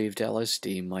they believed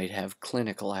LSD might have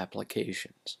clinical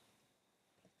applications.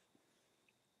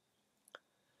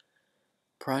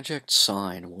 Project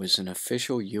Sign was an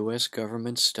official U.S.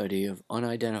 government study of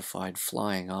unidentified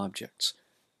flying objects,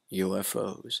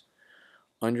 UFOs,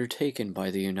 undertaken by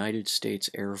the United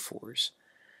States Air Force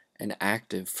and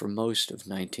active for most of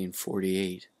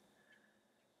 1948.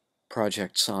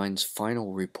 Project Sign's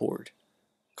final report,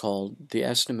 called The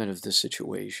Estimate of the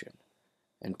Situation,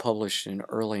 and published in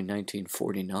early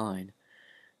 1949,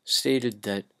 stated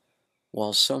that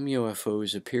while some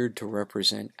UFOs appeared to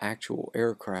represent actual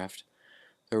aircraft,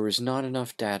 there was not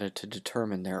enough data to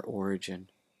determine their origin.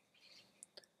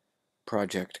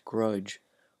 Project Grudge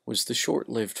was the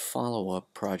short-lived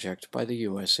follow-up project by the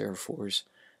U.S. Air Force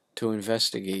to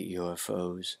investigate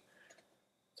UFOs.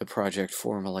 The project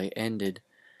formally ended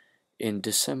in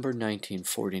December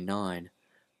 1949,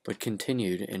 but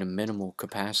continued in a minimal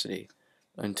capacity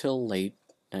until late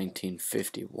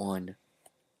 1951.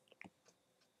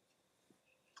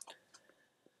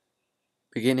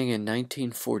 Beginning in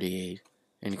 1948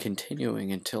 and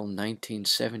continuing until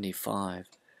 1975,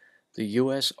 the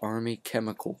U.S. Army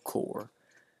Chemical Corps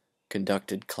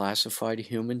conducted classified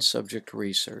human subject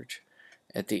research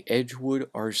at the Edgewood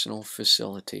Arsenal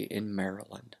facility in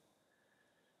Maryland.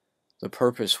 The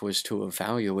purpose was to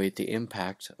evaluate the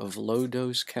impact of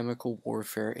low-dose chemical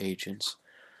warfare agents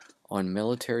on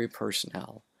military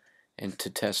personnel and to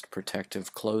test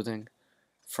protective clothing,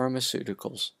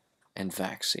 pharmaceuticals, and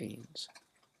vaccines.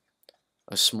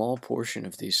 A small portion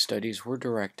of these studies were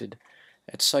directed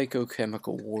at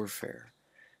psychochemical warfare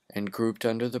and grouped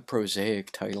under the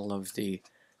prosaic title of the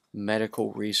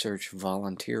Medical Research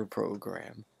Volunteer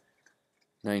Program,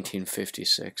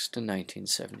 1956 to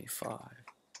 1975.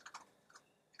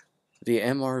 The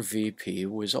MRVP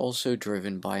was also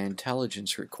driven by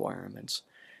intelligence requirements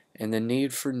and the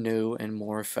need for new and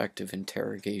more effective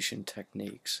interrogation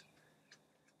techniques.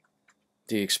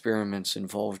 The experiments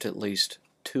involved at least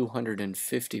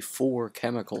 254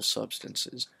 chemical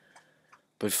substances,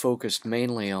 but focused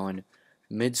mainly on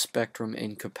mid-spectrum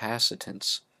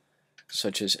incapacitants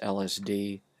such as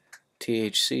LSD,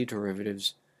 THC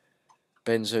derivatives,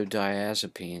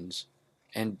 benzodiazepines,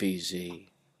 and BZ.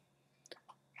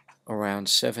 Around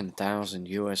 7,000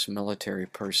 U.S. military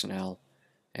personnel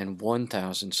and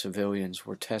 1,000 civilians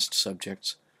were test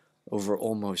subjects over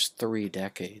almost 3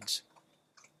 decades.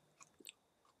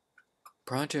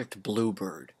 Project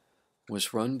Bluebird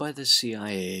was run by the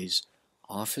CIA's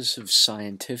Office of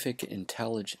Scientific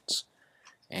Intelligence,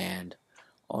 and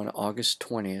on August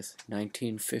 20,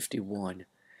 1951,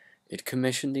 it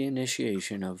commissioned the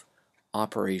initiation of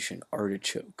Operation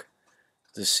Artichoke,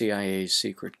 the CIA's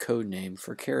secret code name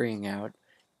for carrying out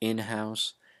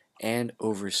in-house and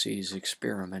overseas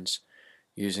experiments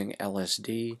using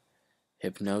LSD,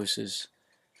 hypnosis,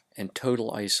 and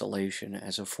total isolation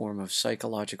as a form of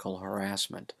psychological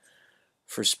harassment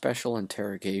for special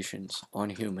interrogations on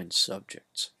human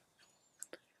subjects.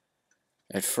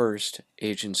 At first,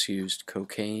 agents used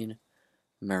cocaine,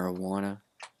 marijuana,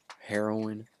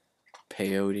 heroin,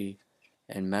 peyote,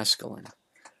 and mescaline,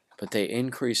 but they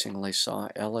increasingly saw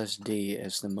LSD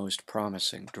as the most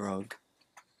promising drug.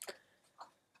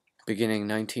 Beginning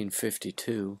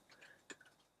 1952,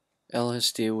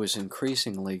 LSD was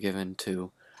increasingly given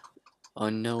to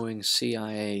unknowing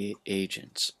CIA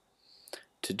agents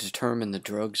to determine the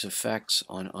drug's effects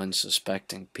on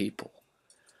unsuspecting people.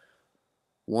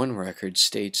 One record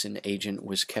states an agent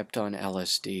was kept on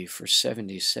LSD for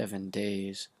 77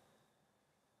 days.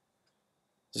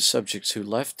 The subjects who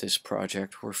left this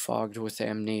project were fogged with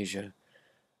amnesia,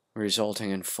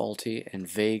 resulting in faulty and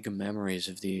vague memories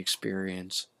of the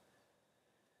experience.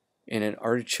 In an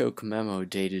artichoke memo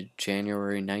dated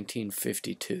January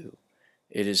 1952,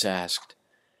 it is asked,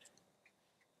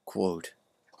 quote,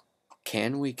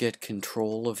 "Can we get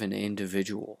control of an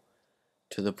individual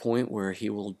to the point where he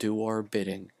will do our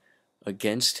bidding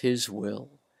against his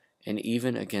will and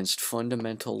even against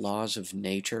fundamental laws of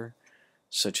nature,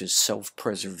 such as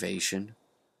self-preservation?"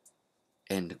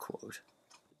 End quote.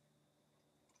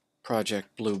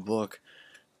 Project Blue Book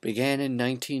began in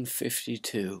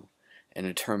 1952, and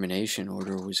a termination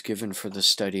order was given for the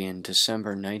study in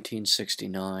December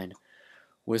 1969,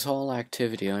 with all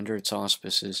activity under its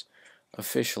auspices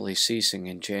officially ceasing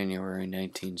in January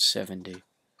 1970.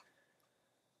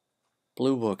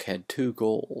 Blue Book had two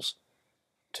goals: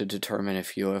 to determine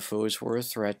if UFOs were a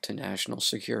threat to national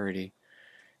security,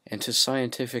 and to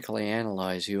scientifically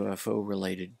analyze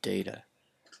UFO-related data.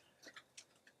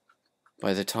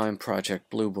 By the time Project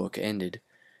Blue Book ended,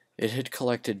 it had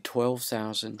collected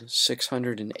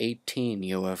 12,618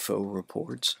 UFO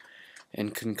reports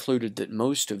and concluded that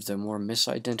most of them were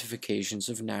misidentifications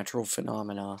of natural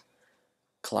phenomena,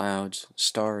 clouds,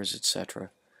 stars,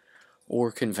 etc.,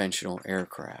 or conventional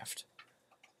aircraft.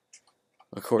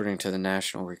 According to the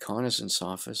National Reconnaissance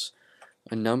Office,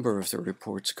 a number of the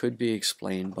reports could be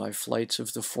explained by flights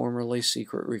of the formerly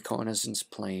secret reconnaissance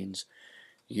planes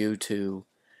U-2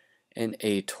 and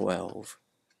A-12.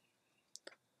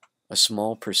 A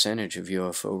small percentage of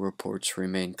UFO reports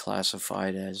remain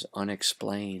classified as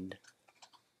unexplained.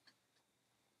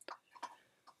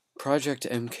 Project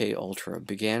MK-Ultra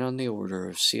began on the order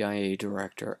of CIA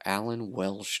Director Alan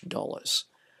Welsh Dulles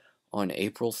on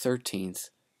April 13,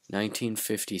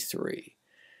 1953,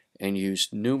 and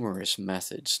used numerous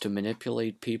methods to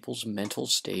manipulate people's mental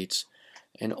states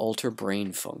and alter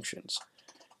brain functions,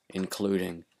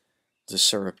 including the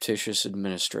surreptitious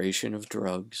administration of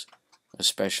drugs,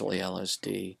 especially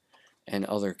LSD, and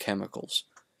other chemicals,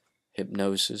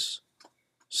 hypnosis,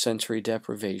 sensory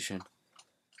deprivation,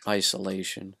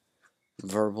 isolation,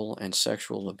 verbal and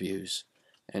sexual abuse,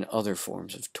 and other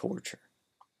forms of torture.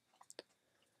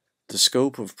 The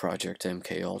scope of Project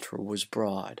MK-Ultra was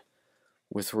broad,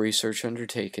 with research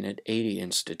undertaken at 80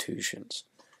 institutions,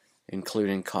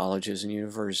 including colleges and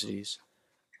universities,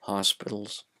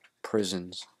 hospitals,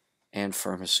 prisons, and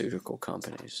pharmaceutical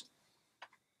companies.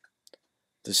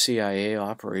 The CIA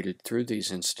operated through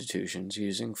these institutions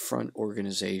using front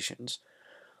organizations,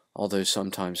 although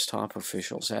sometimes top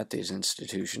officials at these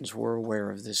institutions were aware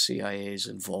of the CIA's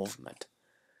involvement.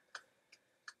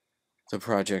 The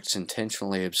project's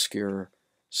intentionally obscure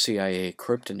CIA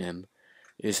cryptonym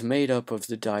is made up of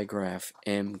the digraph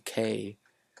MK,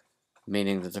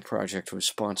 meaning that the project was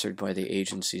sponsored by the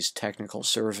agency's technical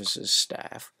services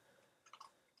staff,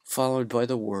 followed by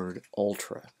the word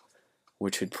Ultra,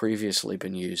 which had previously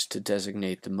been used to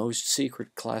designate the most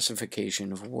secret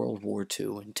classification of World War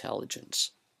II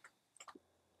intelligence.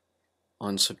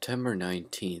 On September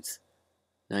 19,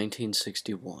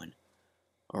 1961,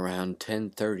 around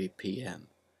 10:30 p.m.,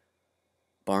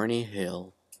 Barney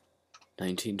Hill,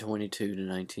 1922 to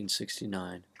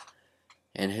 1969,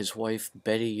 and his wife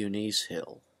Betty Eunice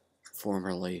Hill,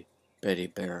 formerly Betty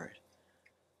Barrett,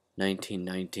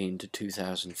 1919 to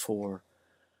 2004,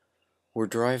 were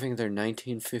driving their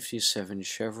 1957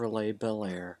 Chevrolet Bel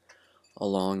Air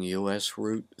along U.S.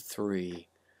 Route 3,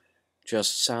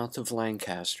 just south of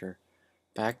Lancaster,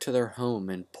 back to their home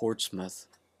in Portsmouth,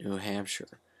 New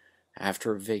Hampshire,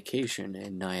 after a vacation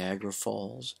in Niagara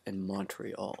Falls and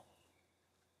Montreal.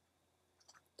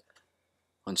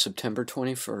 On September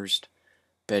 21st,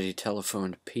 Betty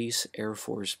telephoned Peace Air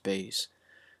Force Base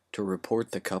to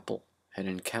report the couple had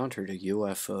encountered a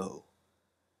UFO.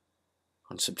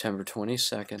 On September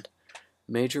 22nd,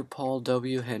 Major Paul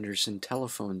W. Henderson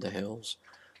telephoned the Hills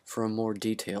for a more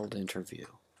detailed interview.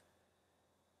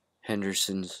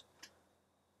 Henderson's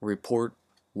Report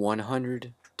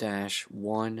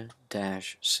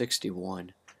 100-1-61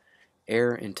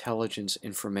 Air Intelligence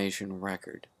Information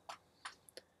Record,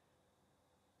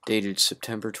 dated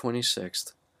September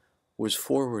 26th, was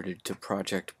forwarded to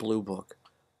Project Blue Book,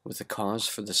 with the cause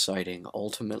for the sighting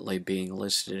ultimately being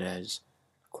listed as,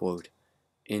 quote,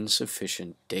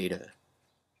 insufficient data,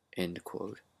 end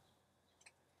quote.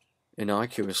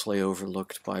 Innocuously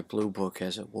overlooked by Blue Book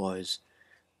as it was,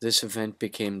 this event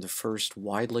became the first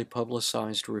widely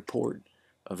publicized report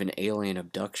of an alien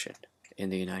abduction in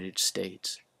the United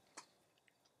States.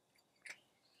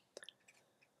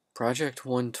 Project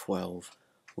 112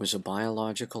 was a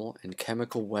biological and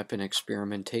chemical weapon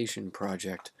experimentation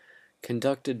project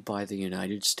conducted by the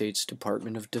United States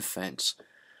Department of Defense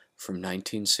from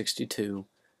 1962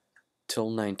 till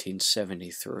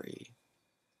 1973.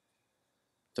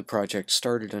 The project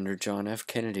started under John F.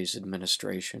 Kennedy's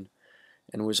administration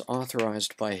and was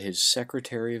authorized by his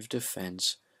Secretary of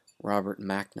Defense, Robert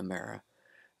McNamara,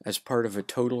 as part of a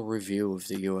total review of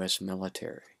the U.S.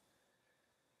 military.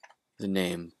 The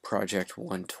name Project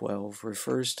 112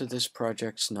 refers to this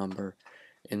project's number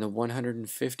in the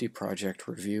 150 project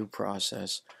review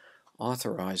process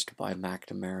authorized by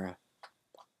McNamara.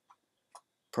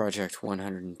 Project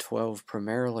 112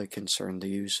 primarily concerned the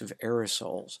use of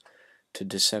aerosols to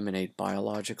disseminate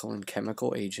biological and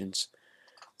chemical agents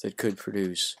that could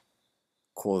produce,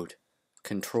 quote,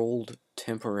 controlled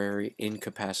temporary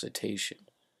incapacitation,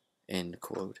 end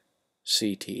quote,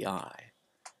 CTI.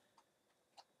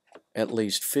 At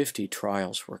least 50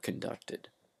 trials were conducted.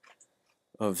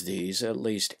 Of these, at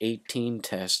least 18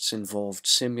 tests involved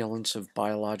simulants of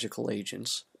biological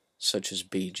agents, such as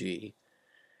BG,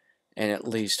 and at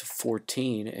least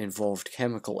 14 involved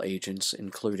chemical agents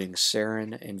including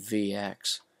Serum and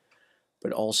VX,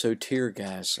 but also tear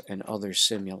gas and other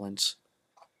simulants.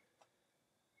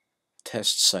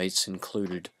 Test sites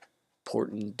included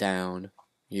Porton Down,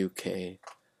 UK,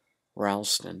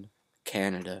 Ralston,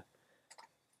 Canada,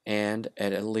 and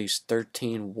at least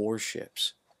 13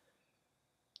 warships.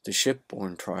 The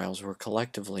shipborne trials were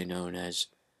collectively known as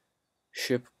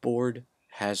Shipboard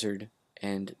Hazard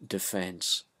and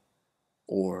Defense,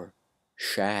 or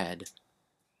SHAD.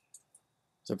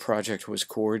 The project was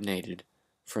coordinated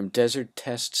from Desert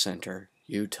Test Center,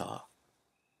 Utah.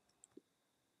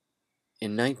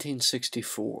 In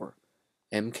 1964,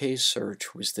 MK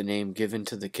Search was the name given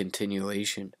to the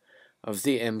continuation of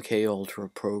the MK Ultra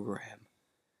program.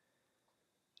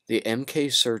 The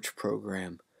MK Search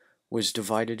program was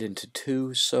divided into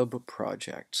two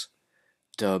sub-projects,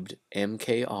 dubbed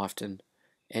MK Often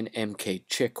and MK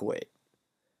Chickwit.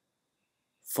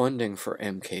 Funding for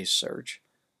MK Search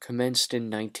commenced in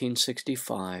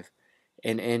 1965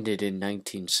 and ended in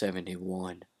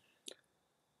 1971.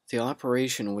 The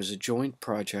operation was a joint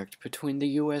project between the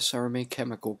U.S. Army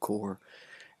Chemical Corps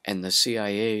and the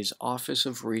CIA's Office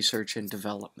of Research and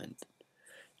Development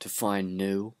to find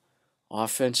new,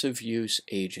 offensive use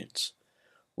agents,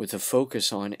 with a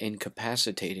focus on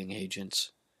incapacitating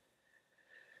agents.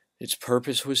 Its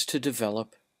purpose was to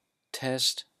develop,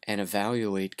 test, and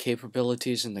evaluate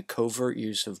capabilities in the covert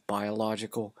use of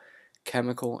biological,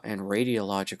 chemical, and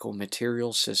radiological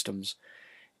material systems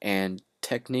and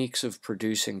techniques of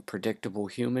producing predictable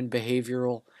human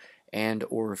behavioral and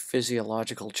or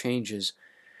physiological changes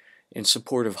in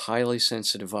support of highly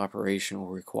sensitive operational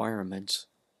requirements.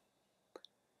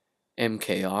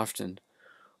 MK Often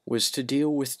was to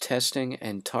deal with testing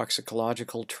and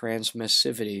toxicological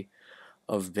transmissivity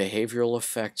of behavioral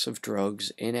effects of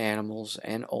drugs in animals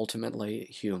and ultimately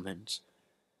humans.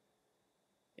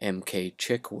 MK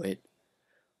Chickwit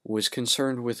was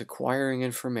concerned with acquiring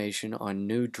information on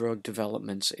new drug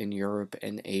developments in Europe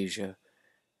and Asia,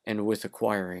 and with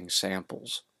acquiring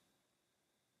samples.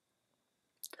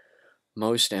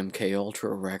 Most MK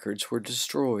Ultra records were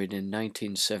destroyed in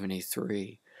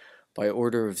 1973 by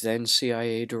order of then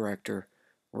CIA Director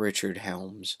Richard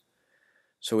Helms,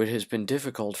 so it has been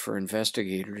difficult for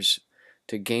investigators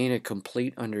to gain a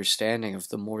complete understanding of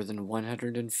the more than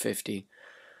 150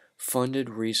 funded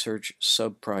research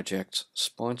sub-projects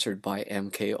sponsored by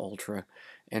MK Ultra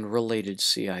and related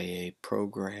CIA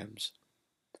programs.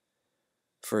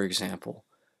 For example,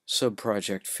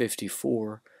 Sub-Project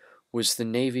 54 was the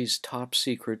Navy's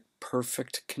top-secret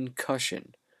Perfect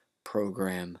Concussion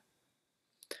program,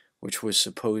 which was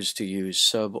supposed to use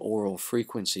suboral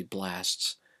frequency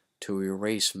blasts to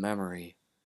erase memory.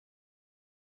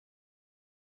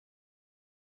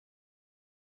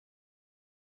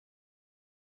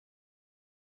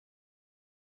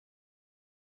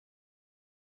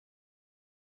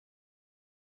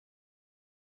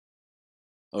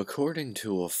 According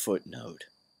to a footnote,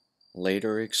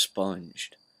 later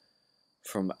expunged,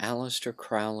 from Aleister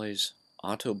Crowley's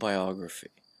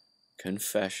autobiography,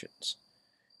 Confessions,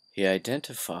 he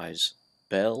identifies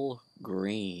Belle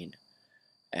Green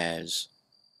as,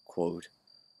 quote,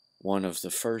 one of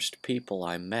the first people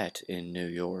I met in New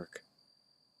York,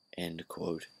 end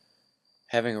quote,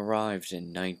 having arrived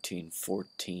in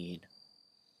 1914.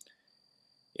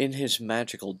 In his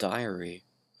magical diary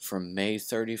from May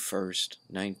 31st,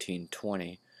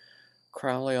 1920,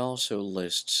 Crowley also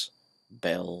lists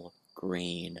Belle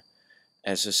Green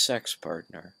as a sex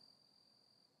partner.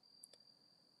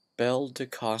 Belle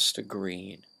DeCosta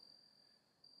Green,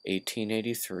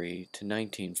 1883 to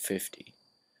 1950,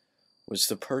 was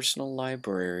the personal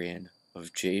librarian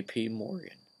of J.P.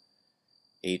 Morgan,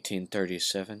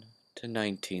 1837 to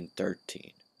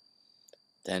 1913,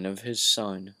 then of his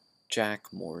son, Jack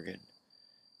Morgan,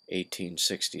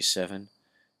 1867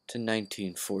 to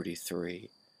 1943,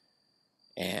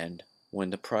 and when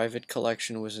the private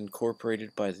collection was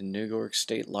incorporated by the New York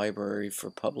State Library for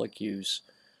public use,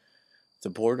 the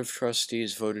Board of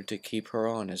Trustees voted to keep her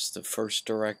on as the first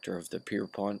director of the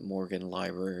Pierpont Morgan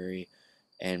Library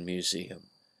and Museum,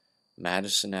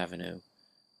 Madison Avenue,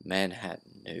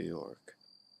 Manhattan, New York.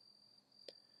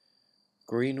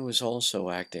 Green was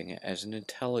also acting as an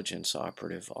intelligence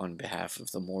operative on behalf of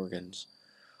the Morgans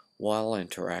while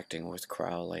interacting with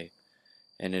Crowley,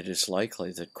 and it is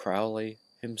likely that Crowley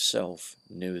himself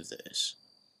knew this.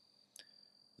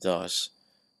 Thus,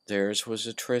 theirs was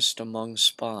a tryst among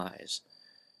spies,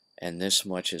 and this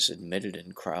much is admitted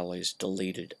in Crowley's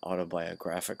deleted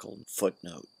autobiographical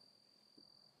footnote.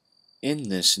 In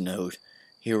this note,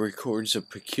 he records a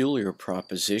peculiar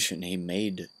proposition he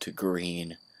made to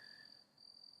Green.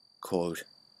 Quote,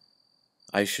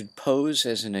 "I should pose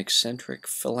as an eccentric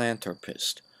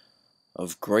philanthropist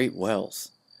of great wealth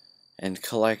and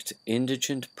collect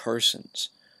indigent persons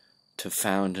to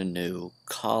found a new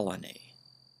colony."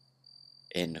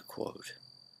 End quote.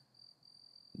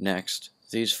 Next,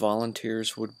 these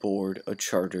volunteers would board a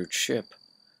chartered ship.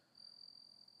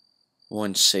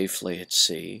 Once safely at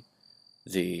sea,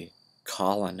 the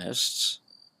colonists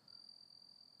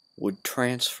would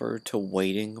transfer to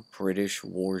waiting British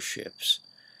warships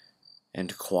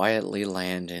and quietly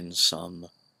land in some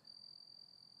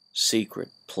secret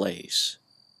place.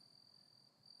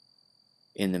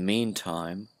 In the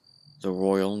meantime, the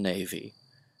Royal Navy,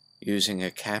 using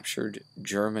a captured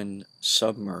German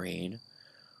submarine,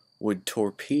 would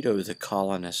torpedo the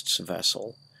colonists'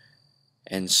 vessel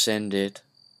and send it,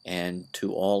 and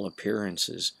to all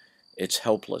appearances its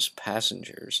helpless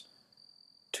passengers,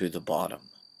 to the bottom.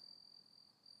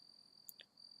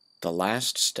 The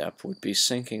last step would be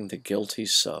sinking the guilty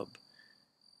sub,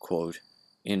 quote,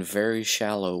 "in very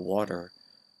shallow water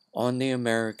on the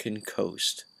American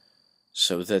coast,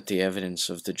 so that the evidence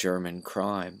of the German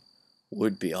crime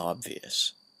would be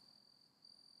obvious.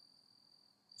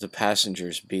 The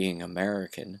passengers being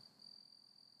American,"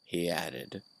 he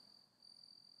added,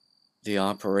 "the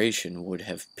operation would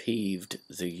have peeved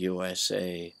the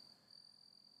USA."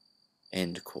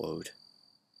 End quote.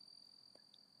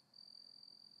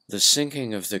 The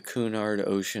sinking of the Cunard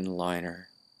ocean liner,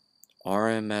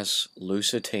 RMS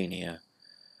Lusitania,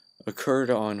 occurred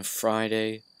on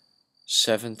Friday,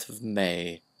 7th of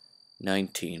May,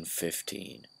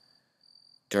 1915,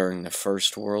 during the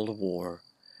First World War,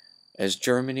 as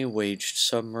Germany waged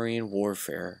submarine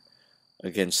warfare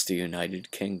against the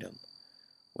United Kingdom,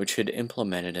 which had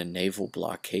implemented a naval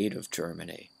blockade of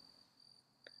Germany.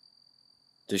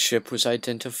 The ship was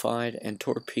identified and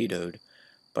torpedoed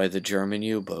by the German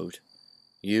U-boat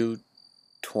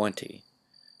U-20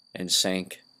 and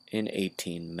sank in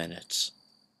 18 minutes.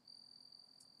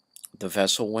 The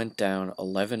vessel went down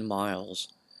 11 miles,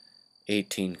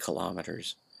 18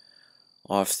 kilometers,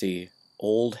 off the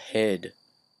old head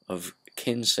of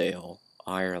Kinsale,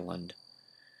 Ireland,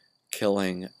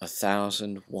 killing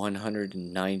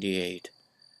 1,198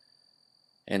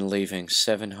 and leaving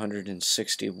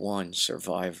 761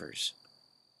 survivors.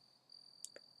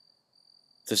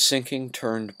 The sinking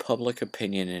turned public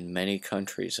opinion in many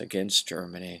countries against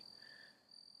Germany,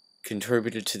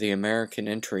 contributed to the American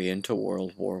entry into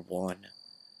World War I,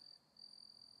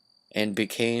 and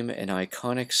became an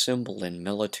iconic symbol in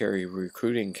military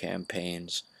recruiting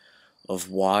campaigns of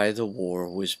why the war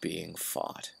was being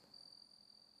fought.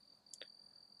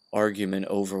 Argument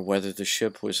over whether the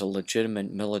ship was a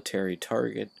legitimate military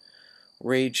target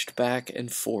raged back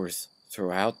and forth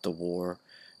throughout the war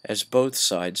as both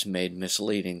sides made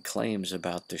misleading claims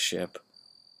about the ship.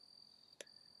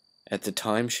 At the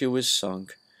time she was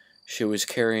sunk, she was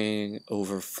carrying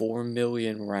over 4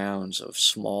 million rounds of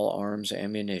small arms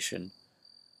ammunition,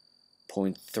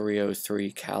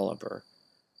 .303 caliber,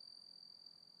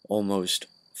 almost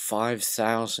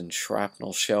 5,000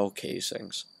 shrapnel shell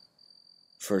casings,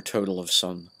 for a total of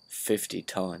some 50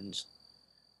 tons,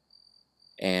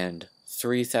 and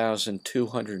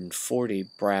 3,240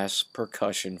 brass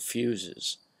percussion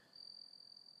fuses,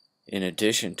 in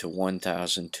addition to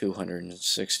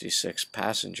 1,266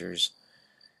 passengers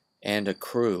and a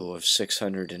crew of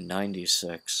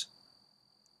 696.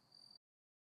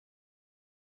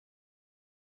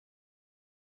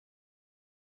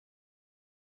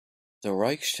 The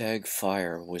Reichstag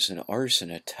fire was an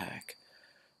arson attack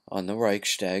on the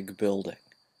Reichstag building,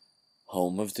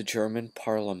 home of the German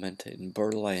Parliament in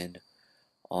Berlin,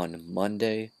 on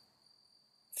Monday,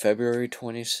 February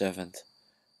 27th,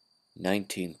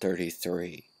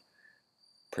 1933,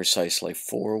 precisely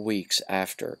 4 weeks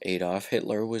after Adolf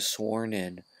Hitler was sworn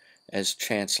in as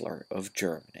Chancellor of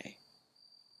Germany.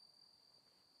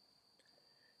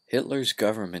 Hitler's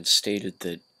government stated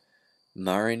that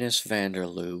Marinus van der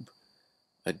Lubbe,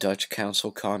 a Dutch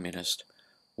council communist,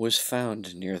 was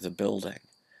found near the building,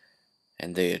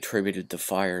 and they attributed the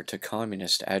fire to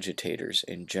communist agitators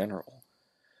in general,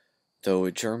 though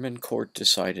a German court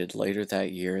decided later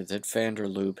that year that van der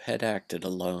Lubbe had acted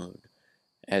alone,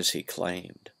 as he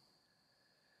claimed.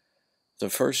 The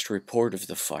first report of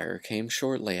the fire came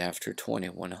shortly after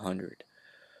 2100,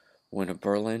 when a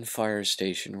Berlin fire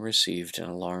station received an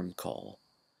alarm call.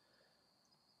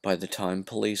 By the time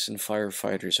police and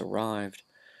firefighters arrived,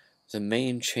 the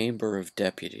main chamber of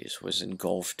deputies was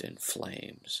engulfed in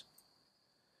flames.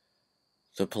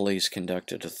 The police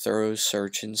conducted a thorough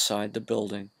search inside the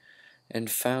building and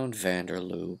found van der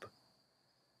Lubbe.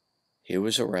 He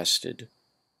was arrested,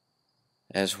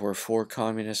 as were 4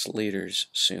 communist leaders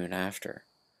soon after.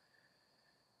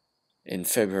 In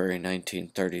February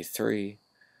 1933,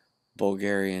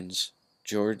 Bulgarians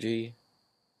Georgy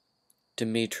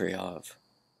Dimitrov,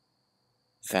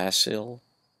 Vasil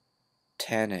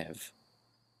Tanev,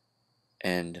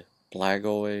 and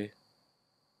Blagoy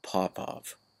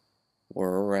Popov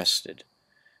were arrested,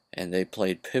 and they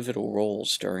played pivotal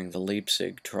roles during the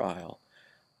Leipzig trial,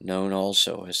 known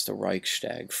also as the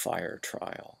Reichstag fire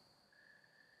trial.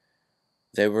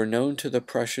 They were known to the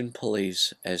Prussian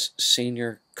police as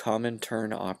senior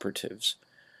Comintern operatives,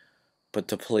 but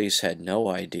the police had no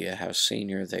idea how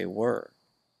senior they were.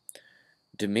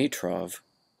 Dimitrov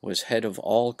was head of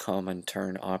all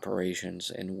Comintern operations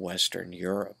in Western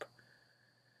Europe.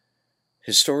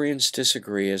 Historians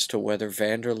disagree as to whether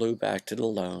van der Lubbe acted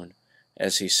alone,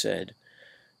 as he said,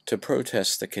 to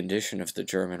protest the condition of the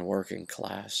German working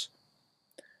class.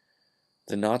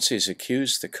 The Nazis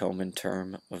accused the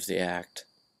Comintern of the act.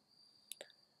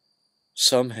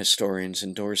 Some historians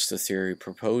endorse the theory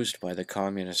proposed by the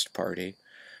Communist Party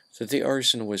that the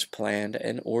arson was planned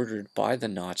and ordered by the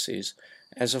Nazis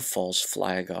as a false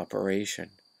flag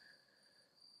operation.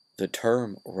 The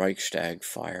term Reichstag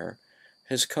fire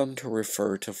has come to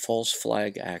refer to false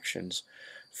flag actions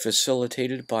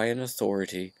facilitated by an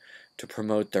authority to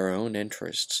promote their own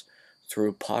interests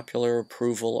through popular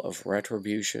approval of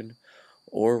retribution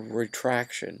or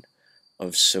retraction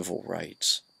of civil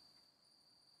rights.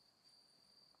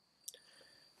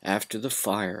 After the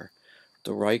fire,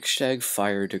 the Reichstag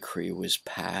fire decree was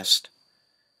passed.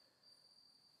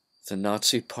 The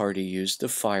Nazi Party used the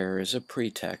fire as a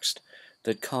pretext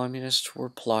that communists were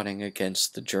plotting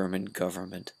against the German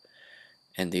government,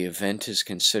 and the event is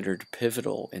considered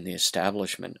pivotal in the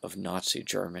establishment of Nazi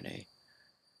Germany.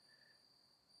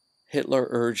 Hitler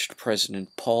urged President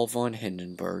Paul von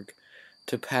Hindenburg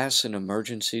to pass an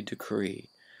emergency decree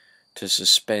to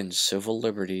suspend civil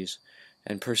liberties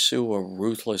and pursue a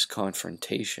ruthless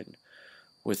confrontation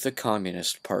with the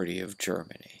Communist Party of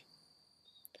Germany.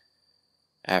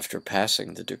 After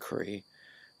passing the decree,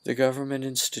 the government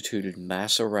instituted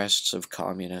mass arrests of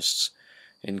communists,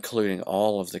 including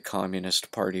all of the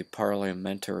Communist Party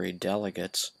parliamentary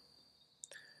delegates.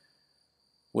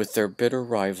 With their bitter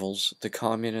rivals, the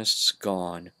Communists,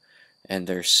 gone and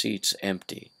their seats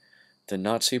empty, the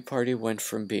Nazi Party went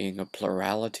from being a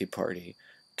plurality party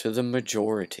to the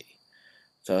majority,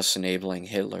 thus enabling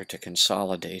Hitler to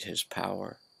consolidate his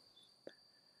power.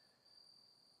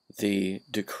 The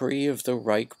Decree of the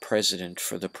Reich President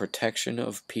for the Protection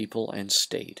of People and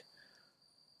State,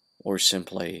 or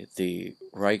simply the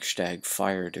Reichstag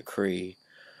Fire Decree,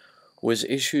 was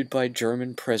issued by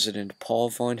German President Paul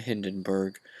von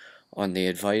Hindenburg on the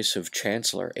advice of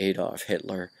Chancellor Adolf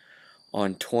Hitler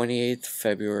on 28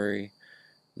 February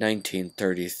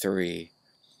 1933,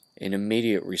 in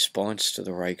immediate response to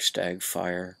the Reichstag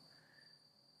fire.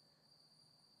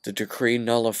 The decree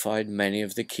nullified many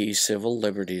of the key civil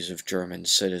liberties of German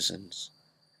citizens.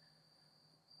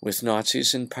 With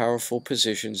Nazis in powerful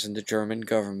positions in the German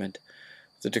government,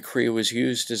 the decree was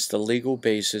used as the legal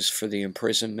basis for the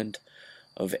imprisonment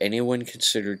of anyone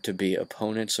considered to be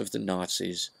opponents of the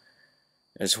Nazis,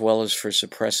 as well as for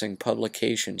suppressing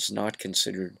publications not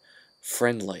considered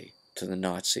friendly to the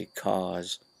Nazi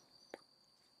cause.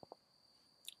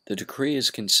 The decree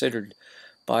is considered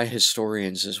by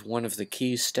historians as one of the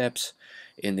key steps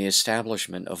in the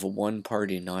establishment of a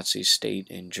one-party Nazi state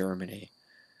in Germany.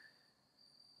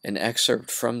 An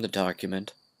excerpt from the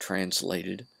document,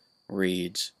 translated,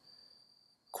 reads,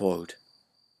 quote,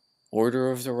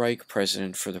 Order of the Reich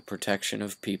President for the Protection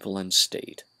of People and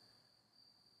State.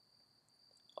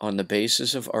 On the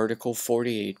basis of Article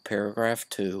 48, Paragraph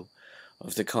 2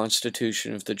 of the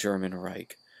Constitution of the German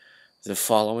Reich, the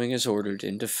following is ordered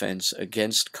in defense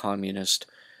against communist,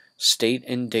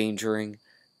 state-endangering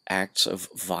acts of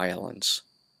violence.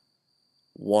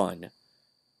 1.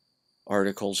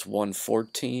 Articles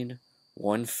 114,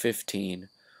 115,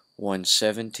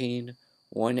 117,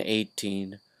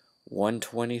 118,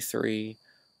 123,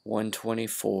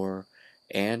 124,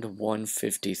 and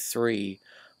 153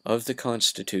 of the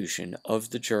Constitution of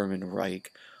the German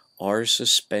Reich are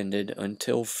suspended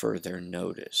until further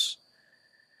notice.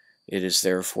 It is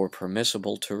therefore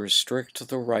permissible to restrict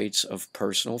the rights of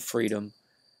personal freedom,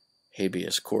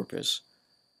 habeas corpus,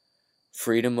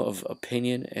 freedom of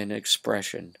opinion and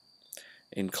expression,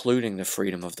 including the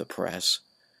freedom of the press,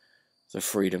 the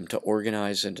freedom to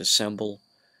organize and assemble,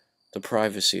 the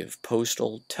privacy of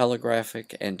postal,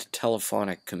 telegraphic, and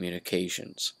telephonic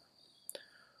communications.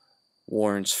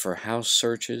 Warrants for house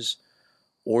searches,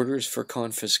 orders for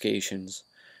confiscations,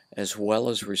 as well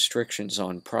as restrictions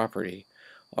on property,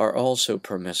 are also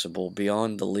permissible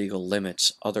beyond the legal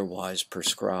limits otherwise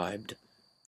prescribed.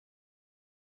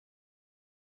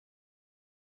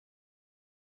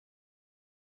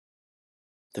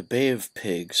 The Bay of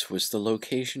Pigs was the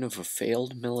location of a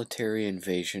failed military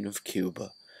invasion of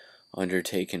Cuba,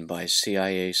 undertaken by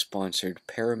CIA-sponsored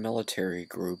paramilitary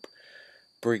group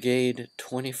Brigade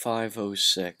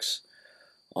 2506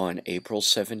 on April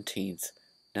 17,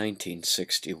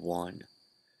 1961.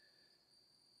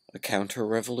 A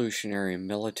counter-revolutionary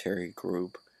military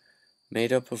group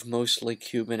made up of mostly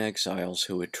Cuban exiles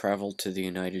who had traveled to the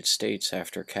United States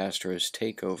after Castro's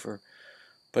takeover,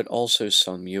 but also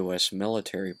some U.S.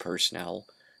 military personnel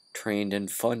trained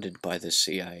and funded by the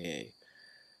CIA.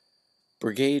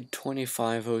 Brigade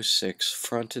 2506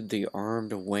 fronted the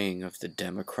armed wing of the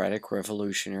Democratic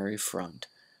Revolutionary Front,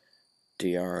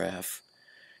 DRF,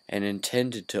 and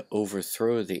intended to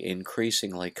overthrow the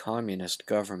increasingly communist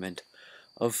government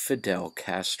of Fidel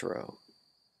Castro.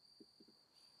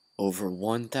 Over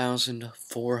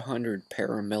 1,400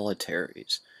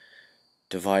 paramilitaries,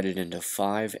 divided into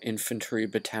 5 infantry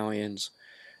battalions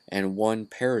and 1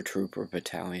 paratrooper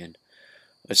battalion,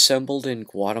 assembled in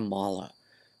Guatemala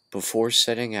before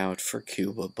setting out for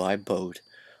Cuba by boat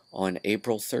on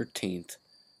April 13,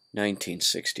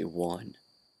 1961.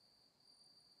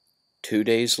 2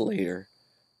 days later,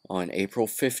 on April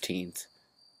 15th,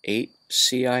 8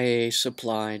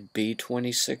 CIA-supplied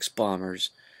B-26 bombers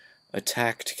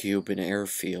attacked Cuban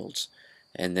airfields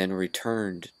and then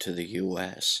returned to the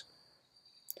U.S.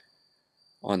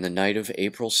 On the night of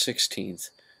April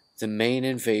 16th, the main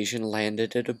invasion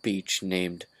landed at a beach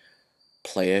named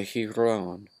Playa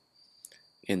Girón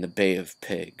in the Bay of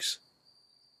Pigs.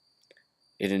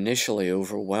 It initially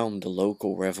overwhelmed the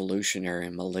local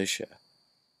revolutionary militia.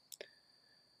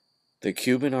 The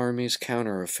Cuban Army's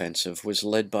counteroffensive was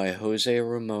led by José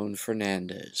Ramón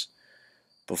Fernández,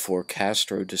 before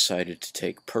Castro decided to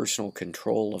take personal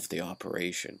control of the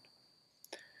operation.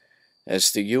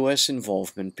 As the U.S.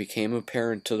 involvement became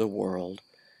apparent to the world,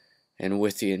 and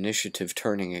with the initiative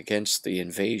turning against the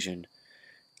invasion,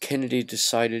 Kennedy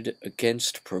decided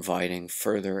against providing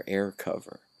further air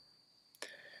cover.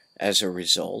 As a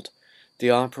result,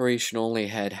 the operation only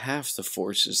had half the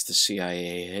forces the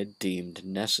CIA had deemed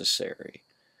necessary.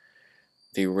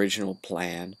 The original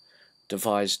plan,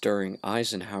 devised during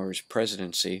Eisenhower's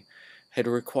presidency, had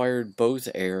required both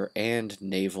air and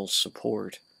naval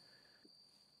support.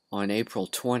 On April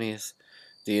 20th,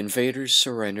 the invaders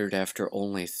surrendered after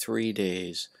only 3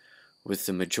 days, with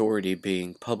the majority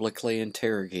being publicly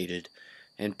interrogated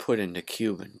and put into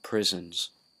Cuban prisons.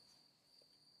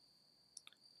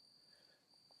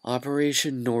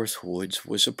 Operation Northwoods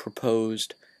was a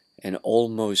proposed and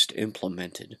almost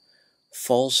implemented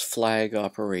false flag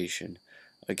operation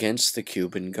against the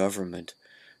Cuban government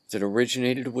that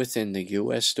originated within the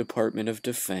U.S. Department of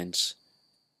Defense,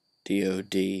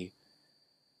 DoD,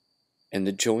 and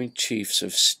the Joint Chiefs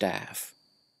of Staff,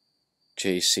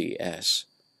 JCS,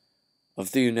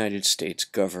 of the United States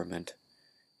government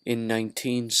in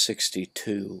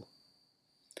 1962.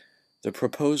 The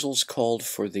proposals called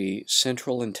for the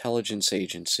Central Intelligence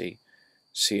Agency,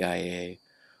 CIA,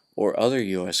 or other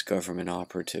U.S. government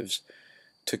operatives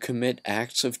to commit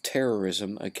acts of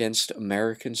terrorism against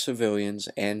American civilians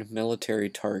and military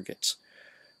targets,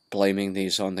 blaming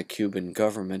these on the Cuban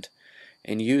government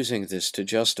and using this to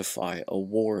justify a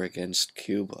war against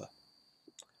Cuba.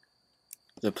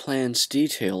 The plans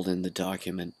detailed in the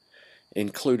document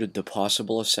included the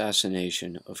possible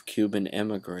assassination of Cuban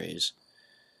émigrés,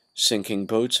 sinking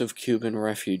boats of Cuban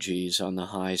refugees on the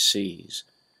high seas,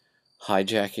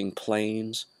 hijacking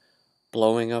planes,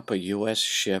 blowing up a U.S.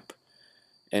 ship,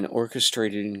 and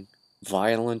orchestrating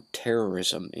violent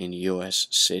terrorism in U.S.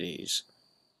 cities.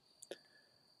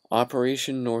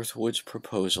 Operation Northwoods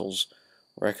proposals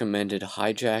recommended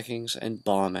hijackings and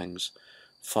bombings,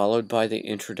 followed by the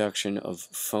introduction of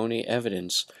phony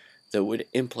evidence that would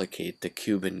implicate the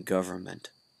Cuban government.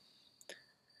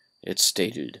 It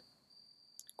stated,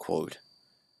 quote,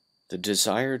 "The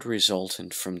desired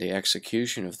resultant from the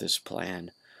execution of this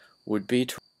plan would be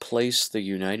to place the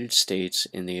United States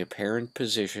in the apparent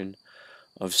position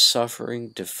of suffering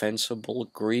defensible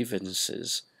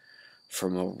grievances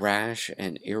from a rash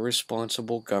and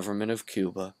irresponsible government of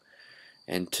Cuba,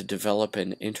 and to develop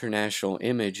an international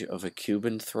image of a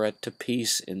Cuban threat to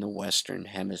peace in the Western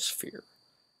Hemisphere."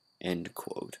 End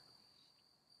quote.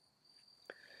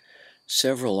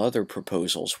 Several other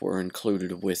proposals were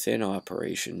included within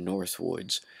Operation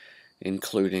Northwoods,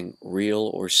 including real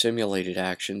or simulated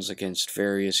actions against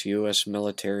various U.S.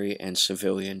 military and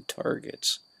civilian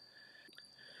targets.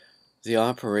 The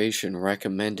operation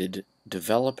recommended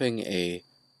developing a,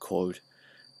 quote,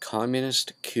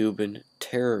 "communist Cuban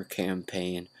terror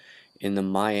campaign in the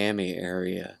Miami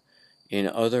area, in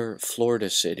other Florida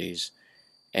cities,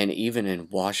 and even in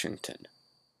Washington."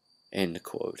 End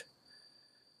quote.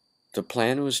 The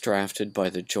plan was drafted by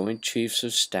the Joint Chiefs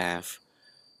of Staff,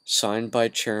 signed by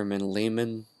Chairman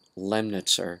Lyman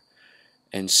Lemnitzer,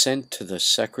 and sent to the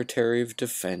Secretary of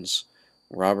Defense,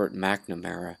 Robert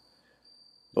McNamara,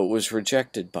 but was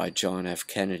rejected by John F.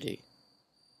 Kennedy.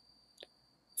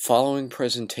 Following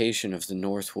presentation of the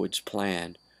Northwoods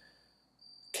plan,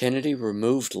 Kennedy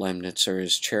removed Lemnitzer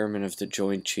as chairman of the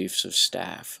Joint Chiefs of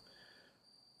Staff,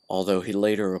 although he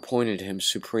later appointed him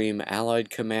Supreme Allied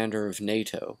Commander of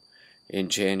NATO in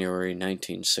January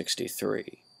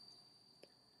 1963.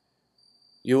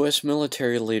 U.S.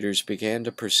 military leaders began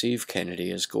to perceive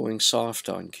Kennedy as going soft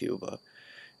on Cuba,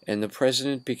 and the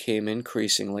president became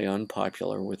increasingly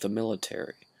unpopular with the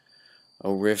military,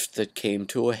 a rift that came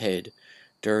to a head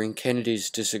during Kennedy's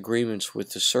disagreements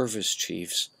with the service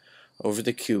chiefs over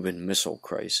the Cuban Missile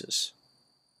Crisis.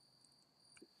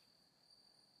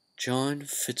 John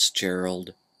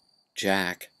Fitzgerald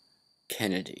Jack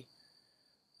Kennedy,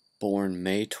 born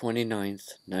May 29,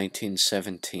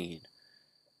 1917,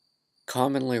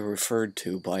 commonly referred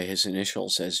to by his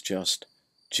initials as just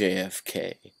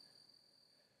JFK,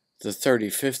 the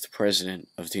 35th President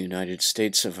of the United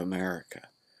States of America,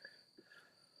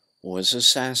 was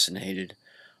assassinated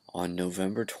on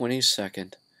November 22,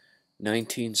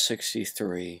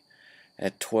 1963,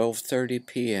 at 12:30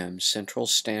 p.m. Central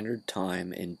Standard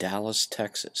Time in Dallas,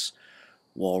 Texas,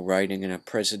 while riding in a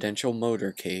presidential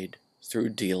motorcade through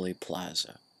Dealey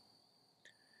Plaza.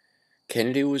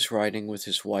 Kennedy was riding with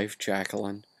his wife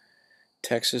Jacqueline,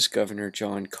 Texas Governor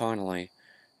John Connally,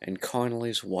 and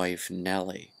Connally's wife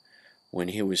Nellie when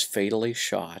he was fatally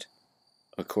shot,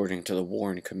 according to the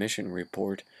Warren Commission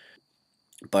report,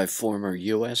 by former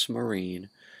U.S. Marine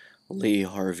Lee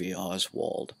Harvey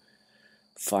Oswald,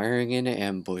 firing in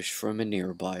ambush from a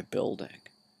nearby building.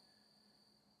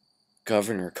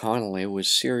 Governor Connally was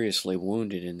seriously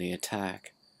wounded in the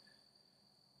attack.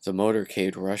 The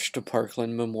motorcade rushed to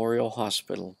Parkland Memorial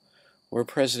Hospital, where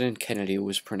President Kennedy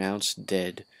was pronounced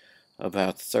dead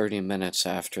about 30 minutes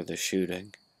after the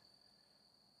shooting.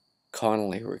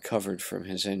 Connally recovered from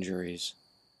his injuries.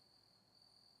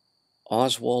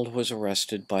 Oswald was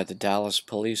arrested by the Dallas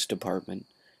Police Department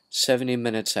 70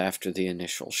 minutes after the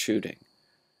initial shooting.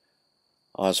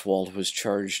 Oswald was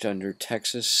charged under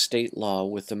Texas state law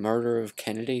with the murder of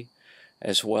Kennedy,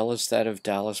 as well as that of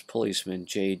Dallas policeman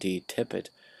J.D. Tippit,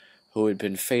 who had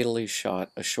been fatally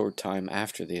shot a short time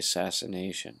after the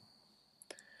assassination.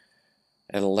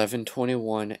 At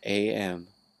 11:21 a.m.,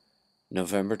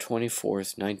 November 24,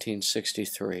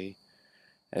 1963,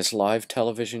 as live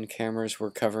television cameras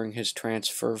were covering his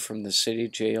transfer from the city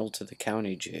jail to the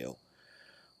county jail,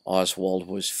 Oswald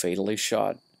was fatally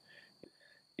shot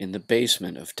in the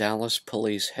basement of Dallas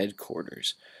Police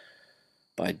Headquarters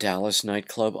by Dallas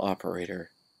nightclub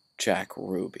operator Jack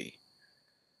Ruby.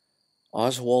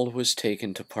 Oswald was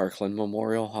taken to Parkland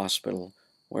Memorial Hospital,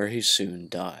 where he soon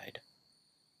died.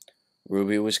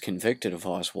 Ruby was convicted of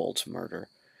Oswald's murder,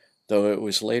 though it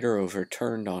was later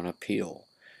overturned on appeal,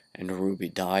 and Ruby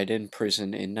died in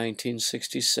prison in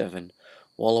 1967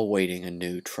 while awaiting a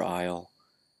new trial.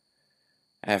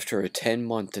 After a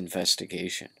 10-month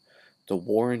investigation, the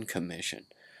Warren Commission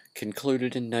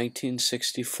concluded in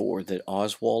 1964 that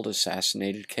Oswald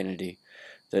assassinated Kennedy,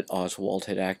 that Oswald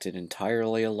had acted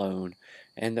entirely alone,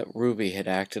 and that Ruby had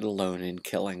acted alone in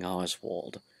killing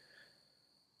Oswald.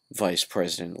 Vice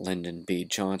President Lyndon B.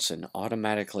 Johnson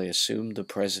automatically assumed the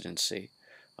presidency,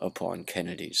 upon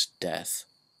Kennedy's death.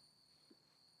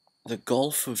 The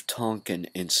Gulf of Tonkin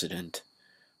incident,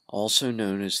 also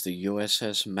known as the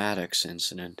USS Maddox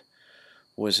incident,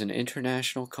 was an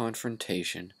international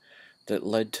confrontation that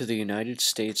led to the United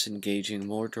States engaging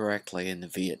more directly in the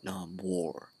Vietnam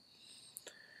War.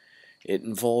 It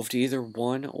involved either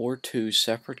one or two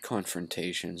separate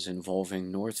confrontations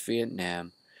involving North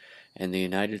Vietnam and the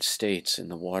United States in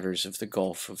the waters of the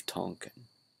Gulf of Tonkin.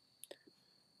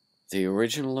 The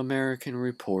original American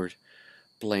report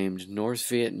blamed North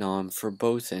Vietnam for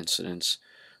both incidents,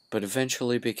 but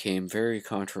eventually became very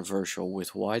controversial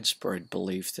with widespread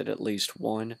belief that at least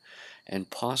one and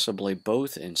possibly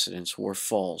both incidents were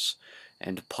false,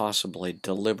 and possibly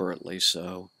deliberately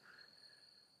so.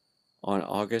 On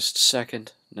August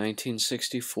 2nd,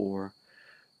 1964,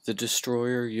 the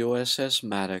destroyer USS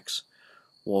Maddox,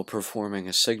 while performing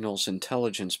a signals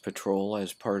intelligence patrol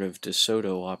as part of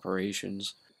DeSoto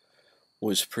operations,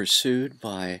 was pursued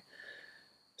by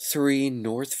 3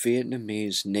 North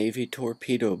Vietnamese Navy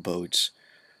torpedo boats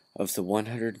of the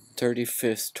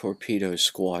 135th Torpedo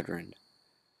Squadron.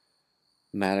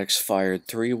 Maddox fired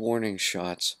 3 warning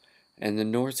shots, and the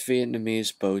North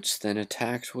Vietnamese boats then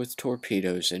attacked with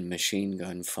torpedoes and machine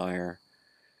gun fire.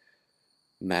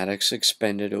 Maddox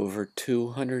expended over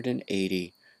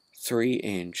 280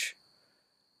 3-inch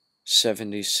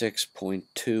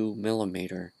 76.2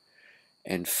 millimeter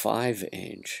and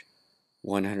 5-inch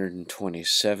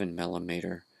 127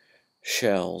 millimeter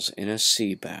shells in a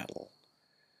sea battle.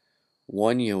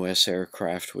 1 U.S.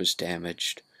 aircraft was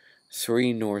damaged,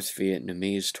 3 North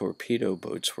Vietnamese torpedo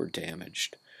boats were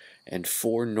damaged, and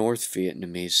 4 North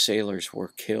Vietnamese sailors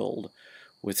were killed,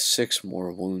 with 6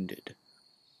 more wounded.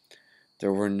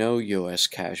 There were no U.S.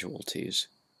 casualties.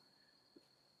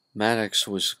 Maddox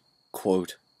was,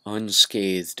 quote,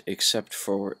 unscathed except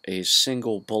for a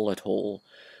single bullet hole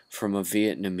from a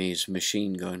Vietnamese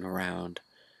machine gun round,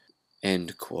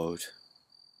 end quote.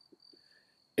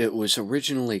 It was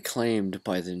originally claimed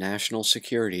by the National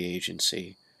Security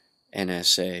Agency,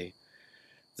 NSA,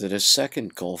 that a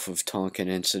second Gulf of Tonkin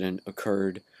incident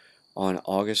occurred on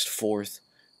August 4th,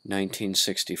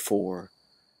 1964,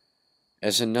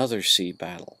 as another sea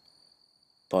battle,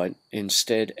 but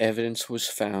instead evidence was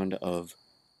found of,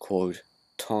 quote,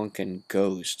 Tonkin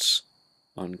ghosts,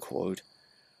 unquote,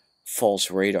 false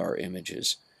radar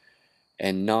images,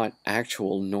 and not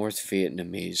actual North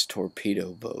Vietnamese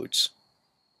torpedo boats.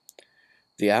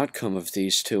 The outcome of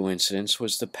these 2 incidents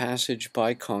was the passage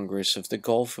by Congress of the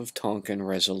Gulf of Tonkin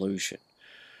Resolution,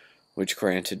 which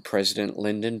granted President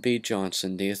Lyndon B.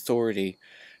 Johnson the authority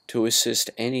to assist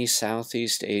any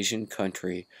Southeast Asian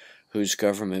country whose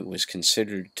government was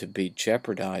considered to be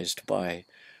jeopardized by,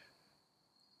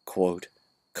 quote,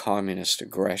 communist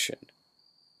aggression,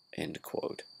 end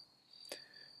quote.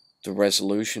 The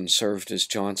resolution served as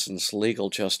Johnson's legal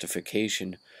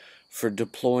justification for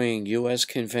deploying U.S.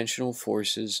 conventional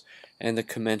forces and the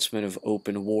commencement of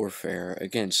open warfare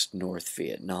against North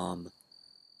Vietnam.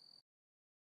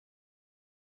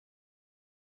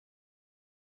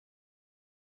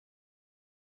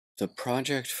 The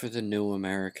Project for the New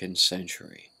American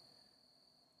Century,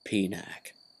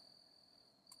 PNAC,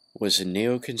 was a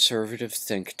neoconservative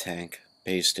think tank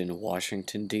based in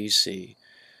Washington, D.C.,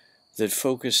 that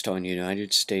focused on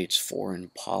United States foreign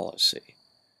policy.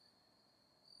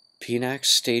 PNAC's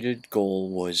stated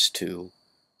goal was to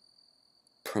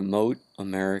promote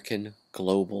American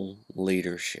global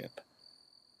leadership.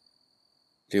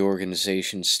 The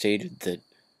organization stated that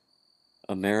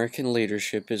American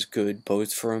leadership is good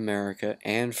both for America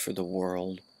and for the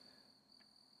world,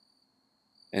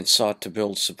 and sought to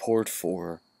build support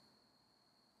for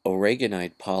a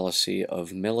Reaganite policy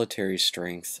of military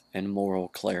strength and moral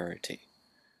clarity.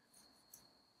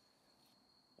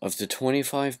 Of the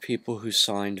 25 people who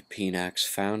signed PNAC's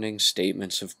founding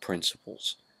statements of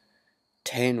principles,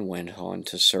 10 went on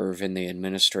to serve in the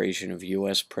administration of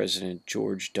U.S. President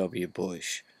George W.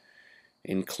 Bush,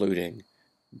 including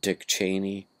Dick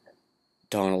Cheney,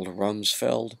 Donald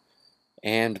Rumsfeld,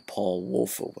 and Paul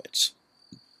Wolfowitz.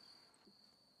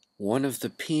 One of the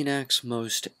PNAC's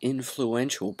most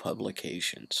influential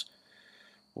publications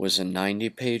was a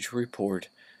 90-page report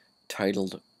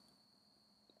titled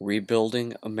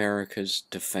Rebuilding America's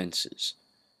Defenses: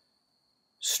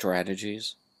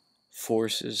 Strategies,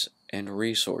 Forces, and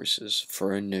Resources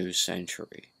for a New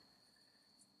Century.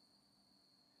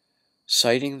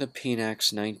 Citing the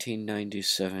PNAC's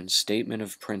 1997 Statement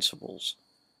of Principles,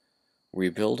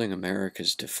 Rebuilding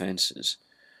America's Defenses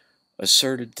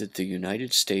asserted that the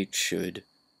United States should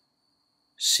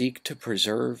seek to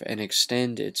preserve and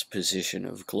extend its position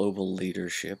of global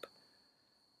leadership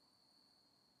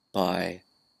by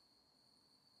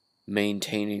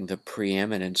maintaining the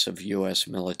preeminence of U.S.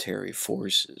 military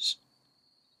forces.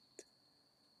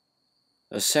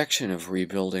 A section of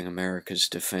Rebuilding America's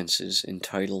Defenses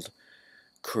entitled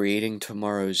Creating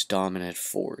Tomorrow's Dominant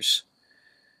Force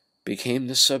became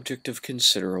the subject of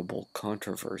considerable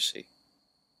controversy.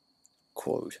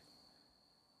 Quote,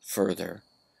 further,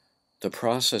 the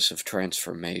process of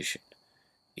transformation,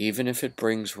 even if it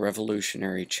brings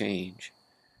revolutionary change,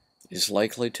 is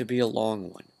likely to be a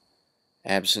long one,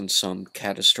 absent some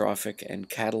catastrophic and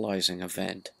catalyzing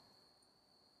event,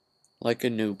 like a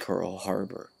new Pearl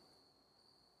Harbor.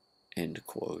 End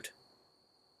quote.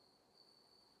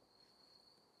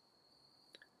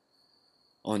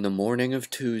 On the morning of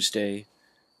Tuesday,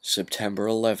 September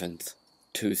 11th,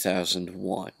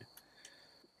 2001,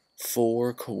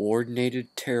 4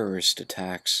 coordinated terrorist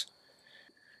attacks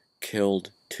killed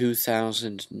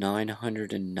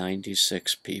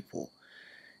 2,996 people,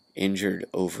 injured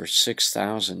over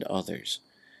 6,000 others,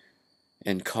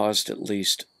 and caused at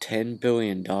least $10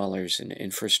 billion in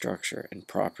infrastructure and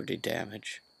property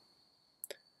damage.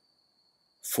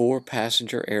 4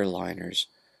 passenger airliners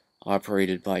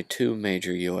operated by 2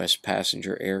 major U.S.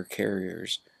 passenger air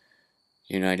carriers,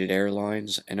 United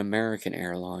Airlines and American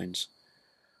Airlines,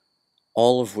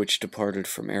 all of which departed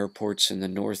from airports in the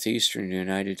northeastern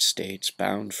United States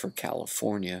bound for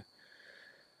California,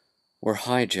 were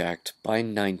hijacked by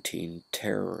 19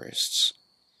 terrorists.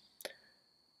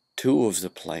 2 of the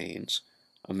planes,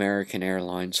 American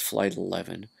Airlines Flight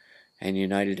 11 and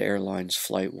United Airlines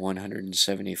Flight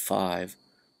 175,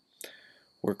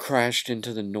 were crashed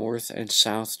into the north and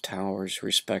south towers,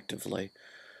 respectively,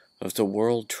 of the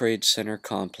World Trade Center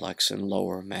complex in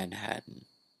Lower Manhattan.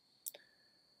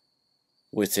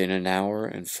 Within an hour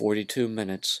and 42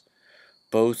 minutes,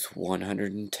 both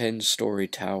 110-story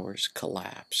towers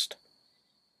collapsed.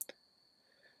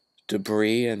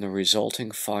 Debris and the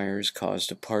resulting fires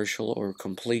caused a partial or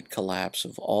complete collapse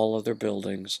of all other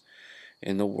buildings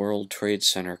in the World Trade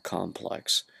Center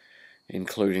complex,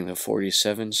 including the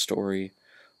 47-story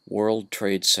World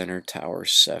Trade Center Tower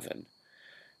 7,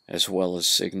 as well as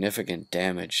significant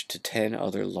damage to 10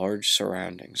 other large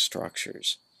surrounding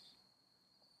structures.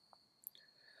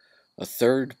 A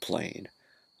third plane,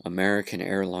 American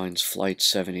Airlines Flight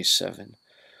 77,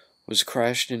 was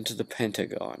crashed into the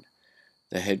Pentagon,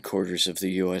 the headquarters of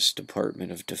the U.S.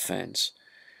 Department of Defense,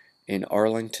 in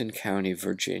Arlington County,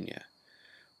 Virginia,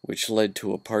 which led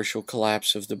to a partial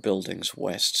collapse of the building's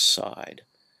west side.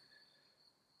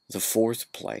 The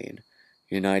fourth plane,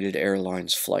 United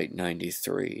Airlines Flight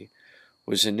 93,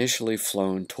 was initially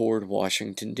flown toward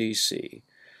Washington, D.C.,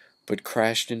 but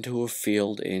crashed into a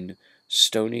field in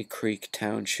Stony Creek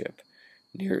Township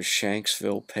near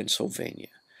Shanksville, Pennsylvania,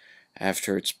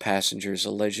 after its passengers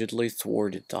allegedly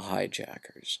thwarted the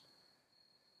hijackers.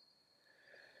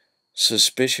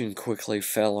 Suspicion quickly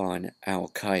fell on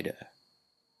Al-Qaeda.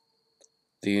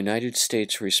 The United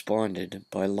States responded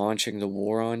by launching the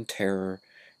War on Terror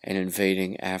and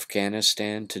invading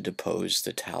Afghanistan to depose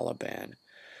the Taliban,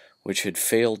 which had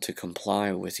failed to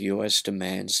comply with U.S.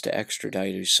 demands to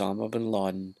extradite Osama bin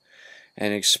Laden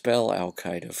and expel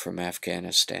Al-Qaeda from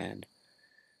Afghanistan.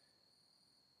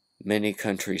 Many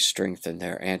countries strengthened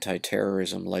their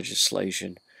anti-terrorism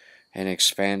legislation and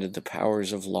expanded the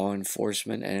powers of law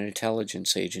enforcement and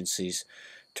intelligence agencies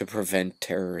to prevent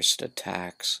terrorist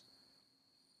attacks.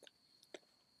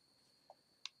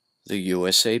 The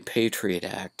USA-PATRIOT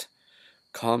Act,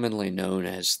 commonly known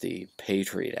as the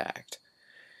Patriot Act,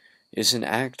 is an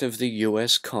act of the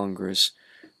U.S. Congress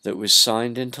that was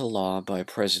signed into law by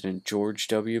President George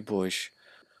W. Bush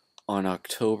on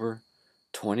October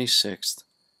 26,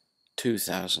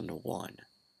 2001.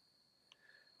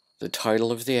 The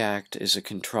title of the act is a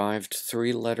contrived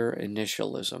 3-letter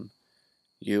initialism,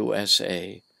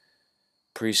 USA,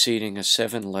 preceding a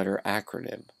 7-letter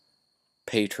acronym,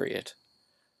 PATRIOT,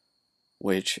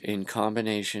 which in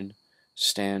combination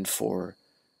stand for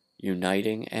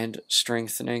Uniting and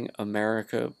Strengthening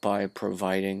America by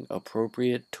Providing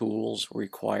Appropriate Tools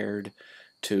Required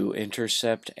to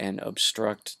Intercept and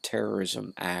Obstruct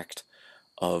Terrorism Act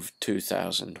of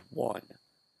 2001.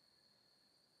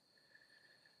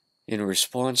 In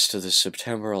response to the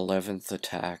September 11th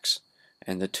attacks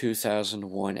and the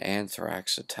 2001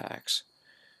 anthrax attacks,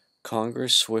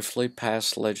 Congress swiftly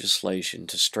passed legislation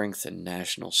to strengthen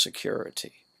national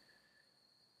security.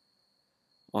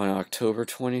 On October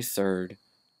 23,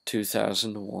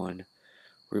 2001,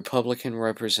 Republican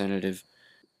Representative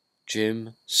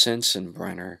Jim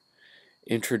Sensenbrenner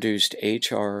introduced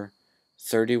H.R.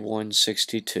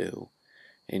 3162,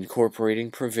 incorporating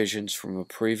provisions from a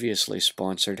previously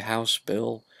sponsored House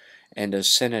bill and a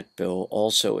Senate bill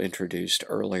also introduced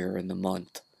earlier in the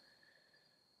month.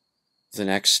 The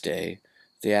next day,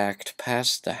 the act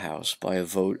passed the House by a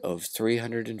vote of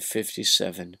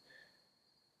 357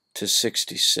 to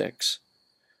 66,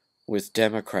 with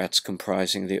Democrats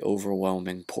comprising the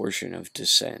overwhelming portion of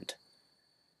dissent.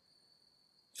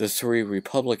 The three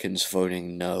Republicans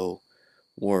voting no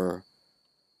were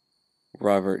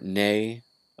Robert Ney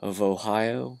of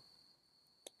Ohio,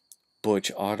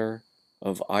 Butch Otter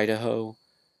of Idaho,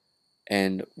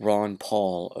 and Ron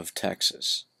Paul of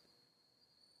Texas.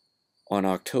 On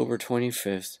October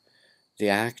 25th, the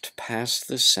act passed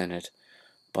the Senate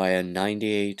by a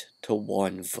 98-1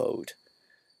 vote,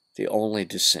 the only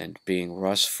dissent being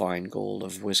Russ Feingold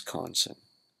of Wisconsin.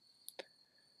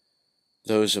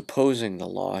 Those opposing the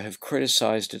law have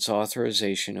criticized its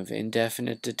authorization of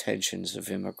indefinite detentions of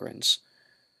immigrants,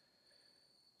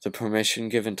 the permission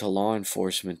given to law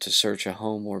enforcement to search a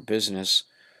home or business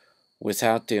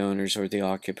without the owner's or the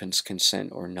occupant's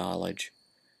consent or knowledge,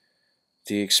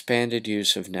 the expanded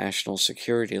use of national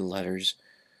security letters,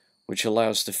 which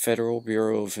allows the Federal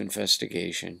Bureau of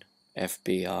Investigation,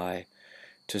 FBI,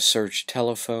 to search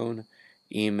telephone,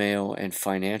 email, and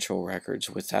financial records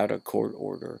without a court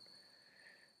order,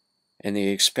 and the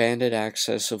expanded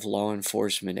access of law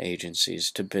enforcement agencies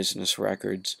to business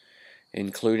records,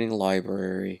 including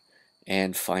library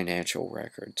and financial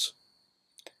records.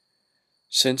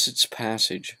 Since its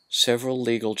passage, several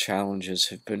legal challenges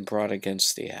have been brought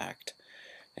against the Act,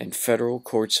 and federal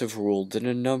courts have ruled that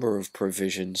a number of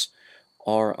provisions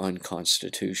are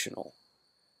unconstitutional.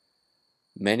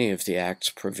 Many of the Act's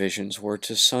provisions were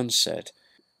to sunset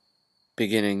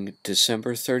beginning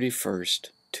December 31st,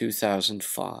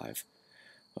 2005,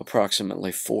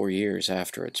 approximately 4 years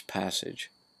after its passage.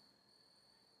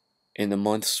 In the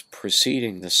months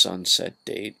preceding the sunset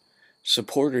date,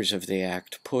 supporters of the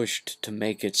Act pushed to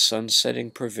make its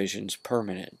sunsetting provisions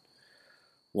permanent,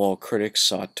 while critics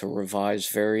sought to revise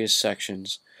various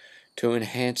sections to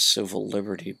enhance civil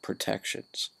liberty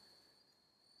protections.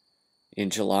 In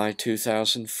July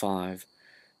 2005,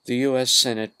 the U.S.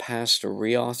 Senate passed a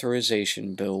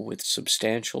reauthorization bill with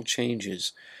substantial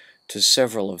changes to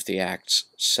several of the Act's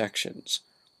sections,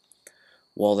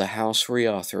 while the House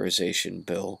reauthorization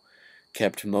bill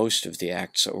kept most of the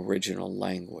Act's original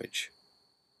language.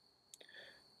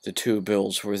 The two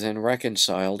bills were then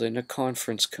reconciled in a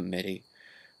conference committee,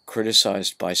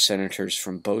 criticized by senators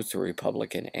from both the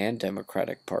Republican and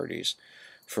Democratic parties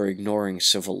for ignoring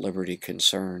civil liberty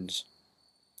concerns.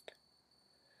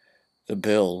 The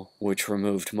bill, which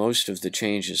removed most of the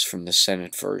changes from the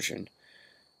Senate version,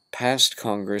 passed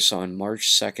Congress on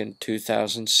March 2,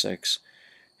 2006,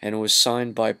 and was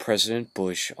signed by President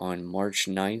Bush on March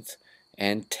 9th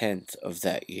and 10th of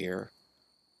that year.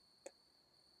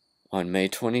 On May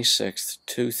 26,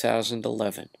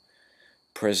 2011,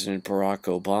 President Barack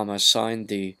Obama signed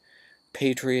the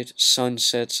Patriot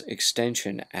Sunsets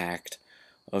Extension Act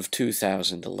of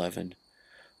 2011,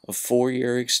 a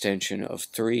 4-year extension of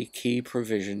 3 key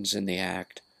provisions in the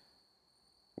Act: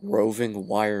 roving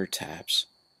wiretaps,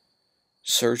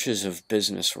 searches of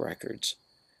business records,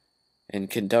 and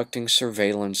conducting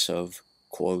surveillance of,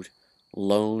 quote,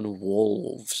 lone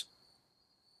wolves,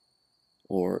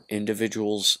 or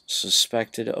individuals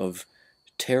suspected of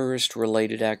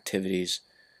terrorist-related activities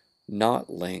not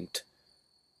linked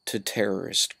to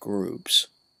terrorist groups.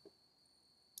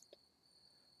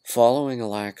 Following a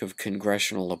lack of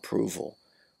congressional approval,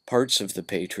 parts of the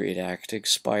Patriot Act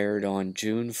expired on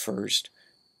June 1st,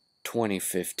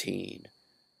 2015.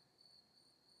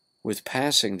 With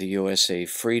passing the USA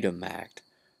Freedom Act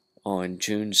on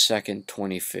June 2nd,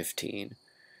 2015,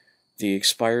 the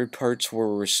expired parts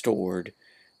were restored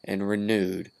and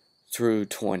renewed through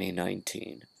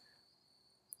 2019.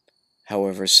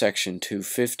 However, Section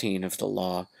 215 of the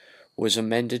law was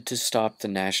amended to stop the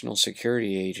National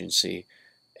Security Agency,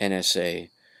 NSA,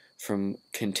 from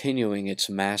continuing its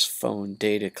mass phone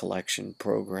data collection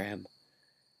program.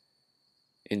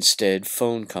 Instead,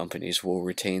 phone companies will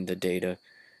retain the data,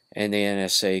 and the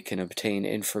NSA can obtain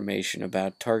information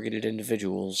about targeted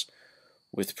individuals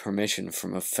with permission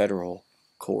from a federal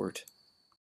court.